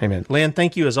 Amen. Amen. Lynn,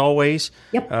 thank you as always.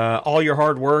 Yep. All your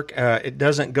hard work, it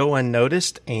doesn't go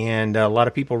unnoticed, and a lot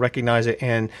of people recognize it,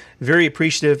 and very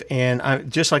appreciative.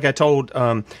 And just like I told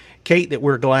Kate, that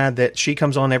we're glad that she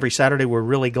comes on every Saturday. We're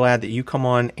really glad that you come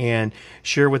on and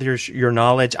share with your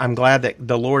knowledge. I'm glad that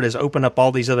the Lord has opened up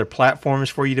all these other platforms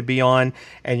for you to be on,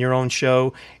 and your own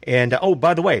show. And oh,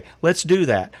 by the way, let's do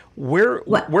that.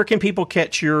 Where can people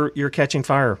catch your Catching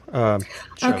Fire show?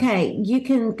 Okay, you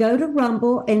can go to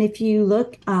Rumble, and if you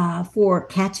look for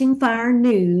Catching Fire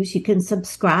News, you can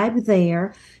subscribe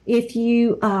there. If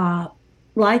you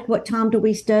like what Tom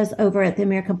DeWeese does over at the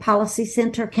American Policy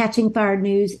Center, Catching Fire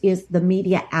News is the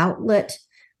media outlet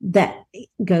that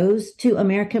goes to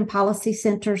American Policy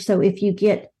Center. So if you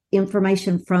get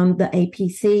information from the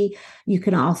APC, you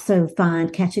can also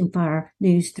find Catching Fire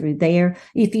News through there.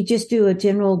 If you just do a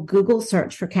general Google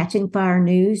search for Catching Fire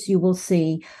News, you will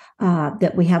see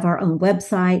that we have our own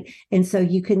website. And so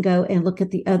you can go and look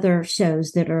at the other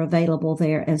shows that are available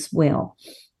there as well.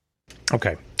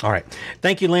 Okay. All right.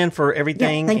 Thank you, Lynn, for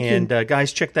everything. Yeah, thank you.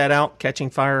 Guys, check that out. Catching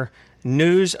Fire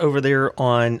News over there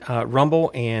on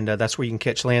Rumble. And that's where you can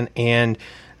catch Lynn. And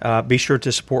be sure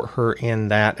to support her in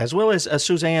that, as well as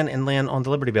Suzanne and Lynn on the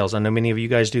Liberty Bells. I know many of you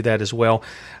guys do that as well.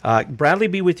 Bradley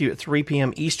be with you at 3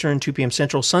 p.m. Eastern, 2 p.m.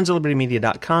 Central,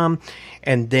 sonsoflibertymedia.com.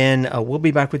 And then we'll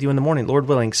be back with you in the morning, Lord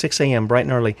willing, 6 a.m., bright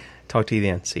and early. Talk to you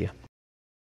then. See ya.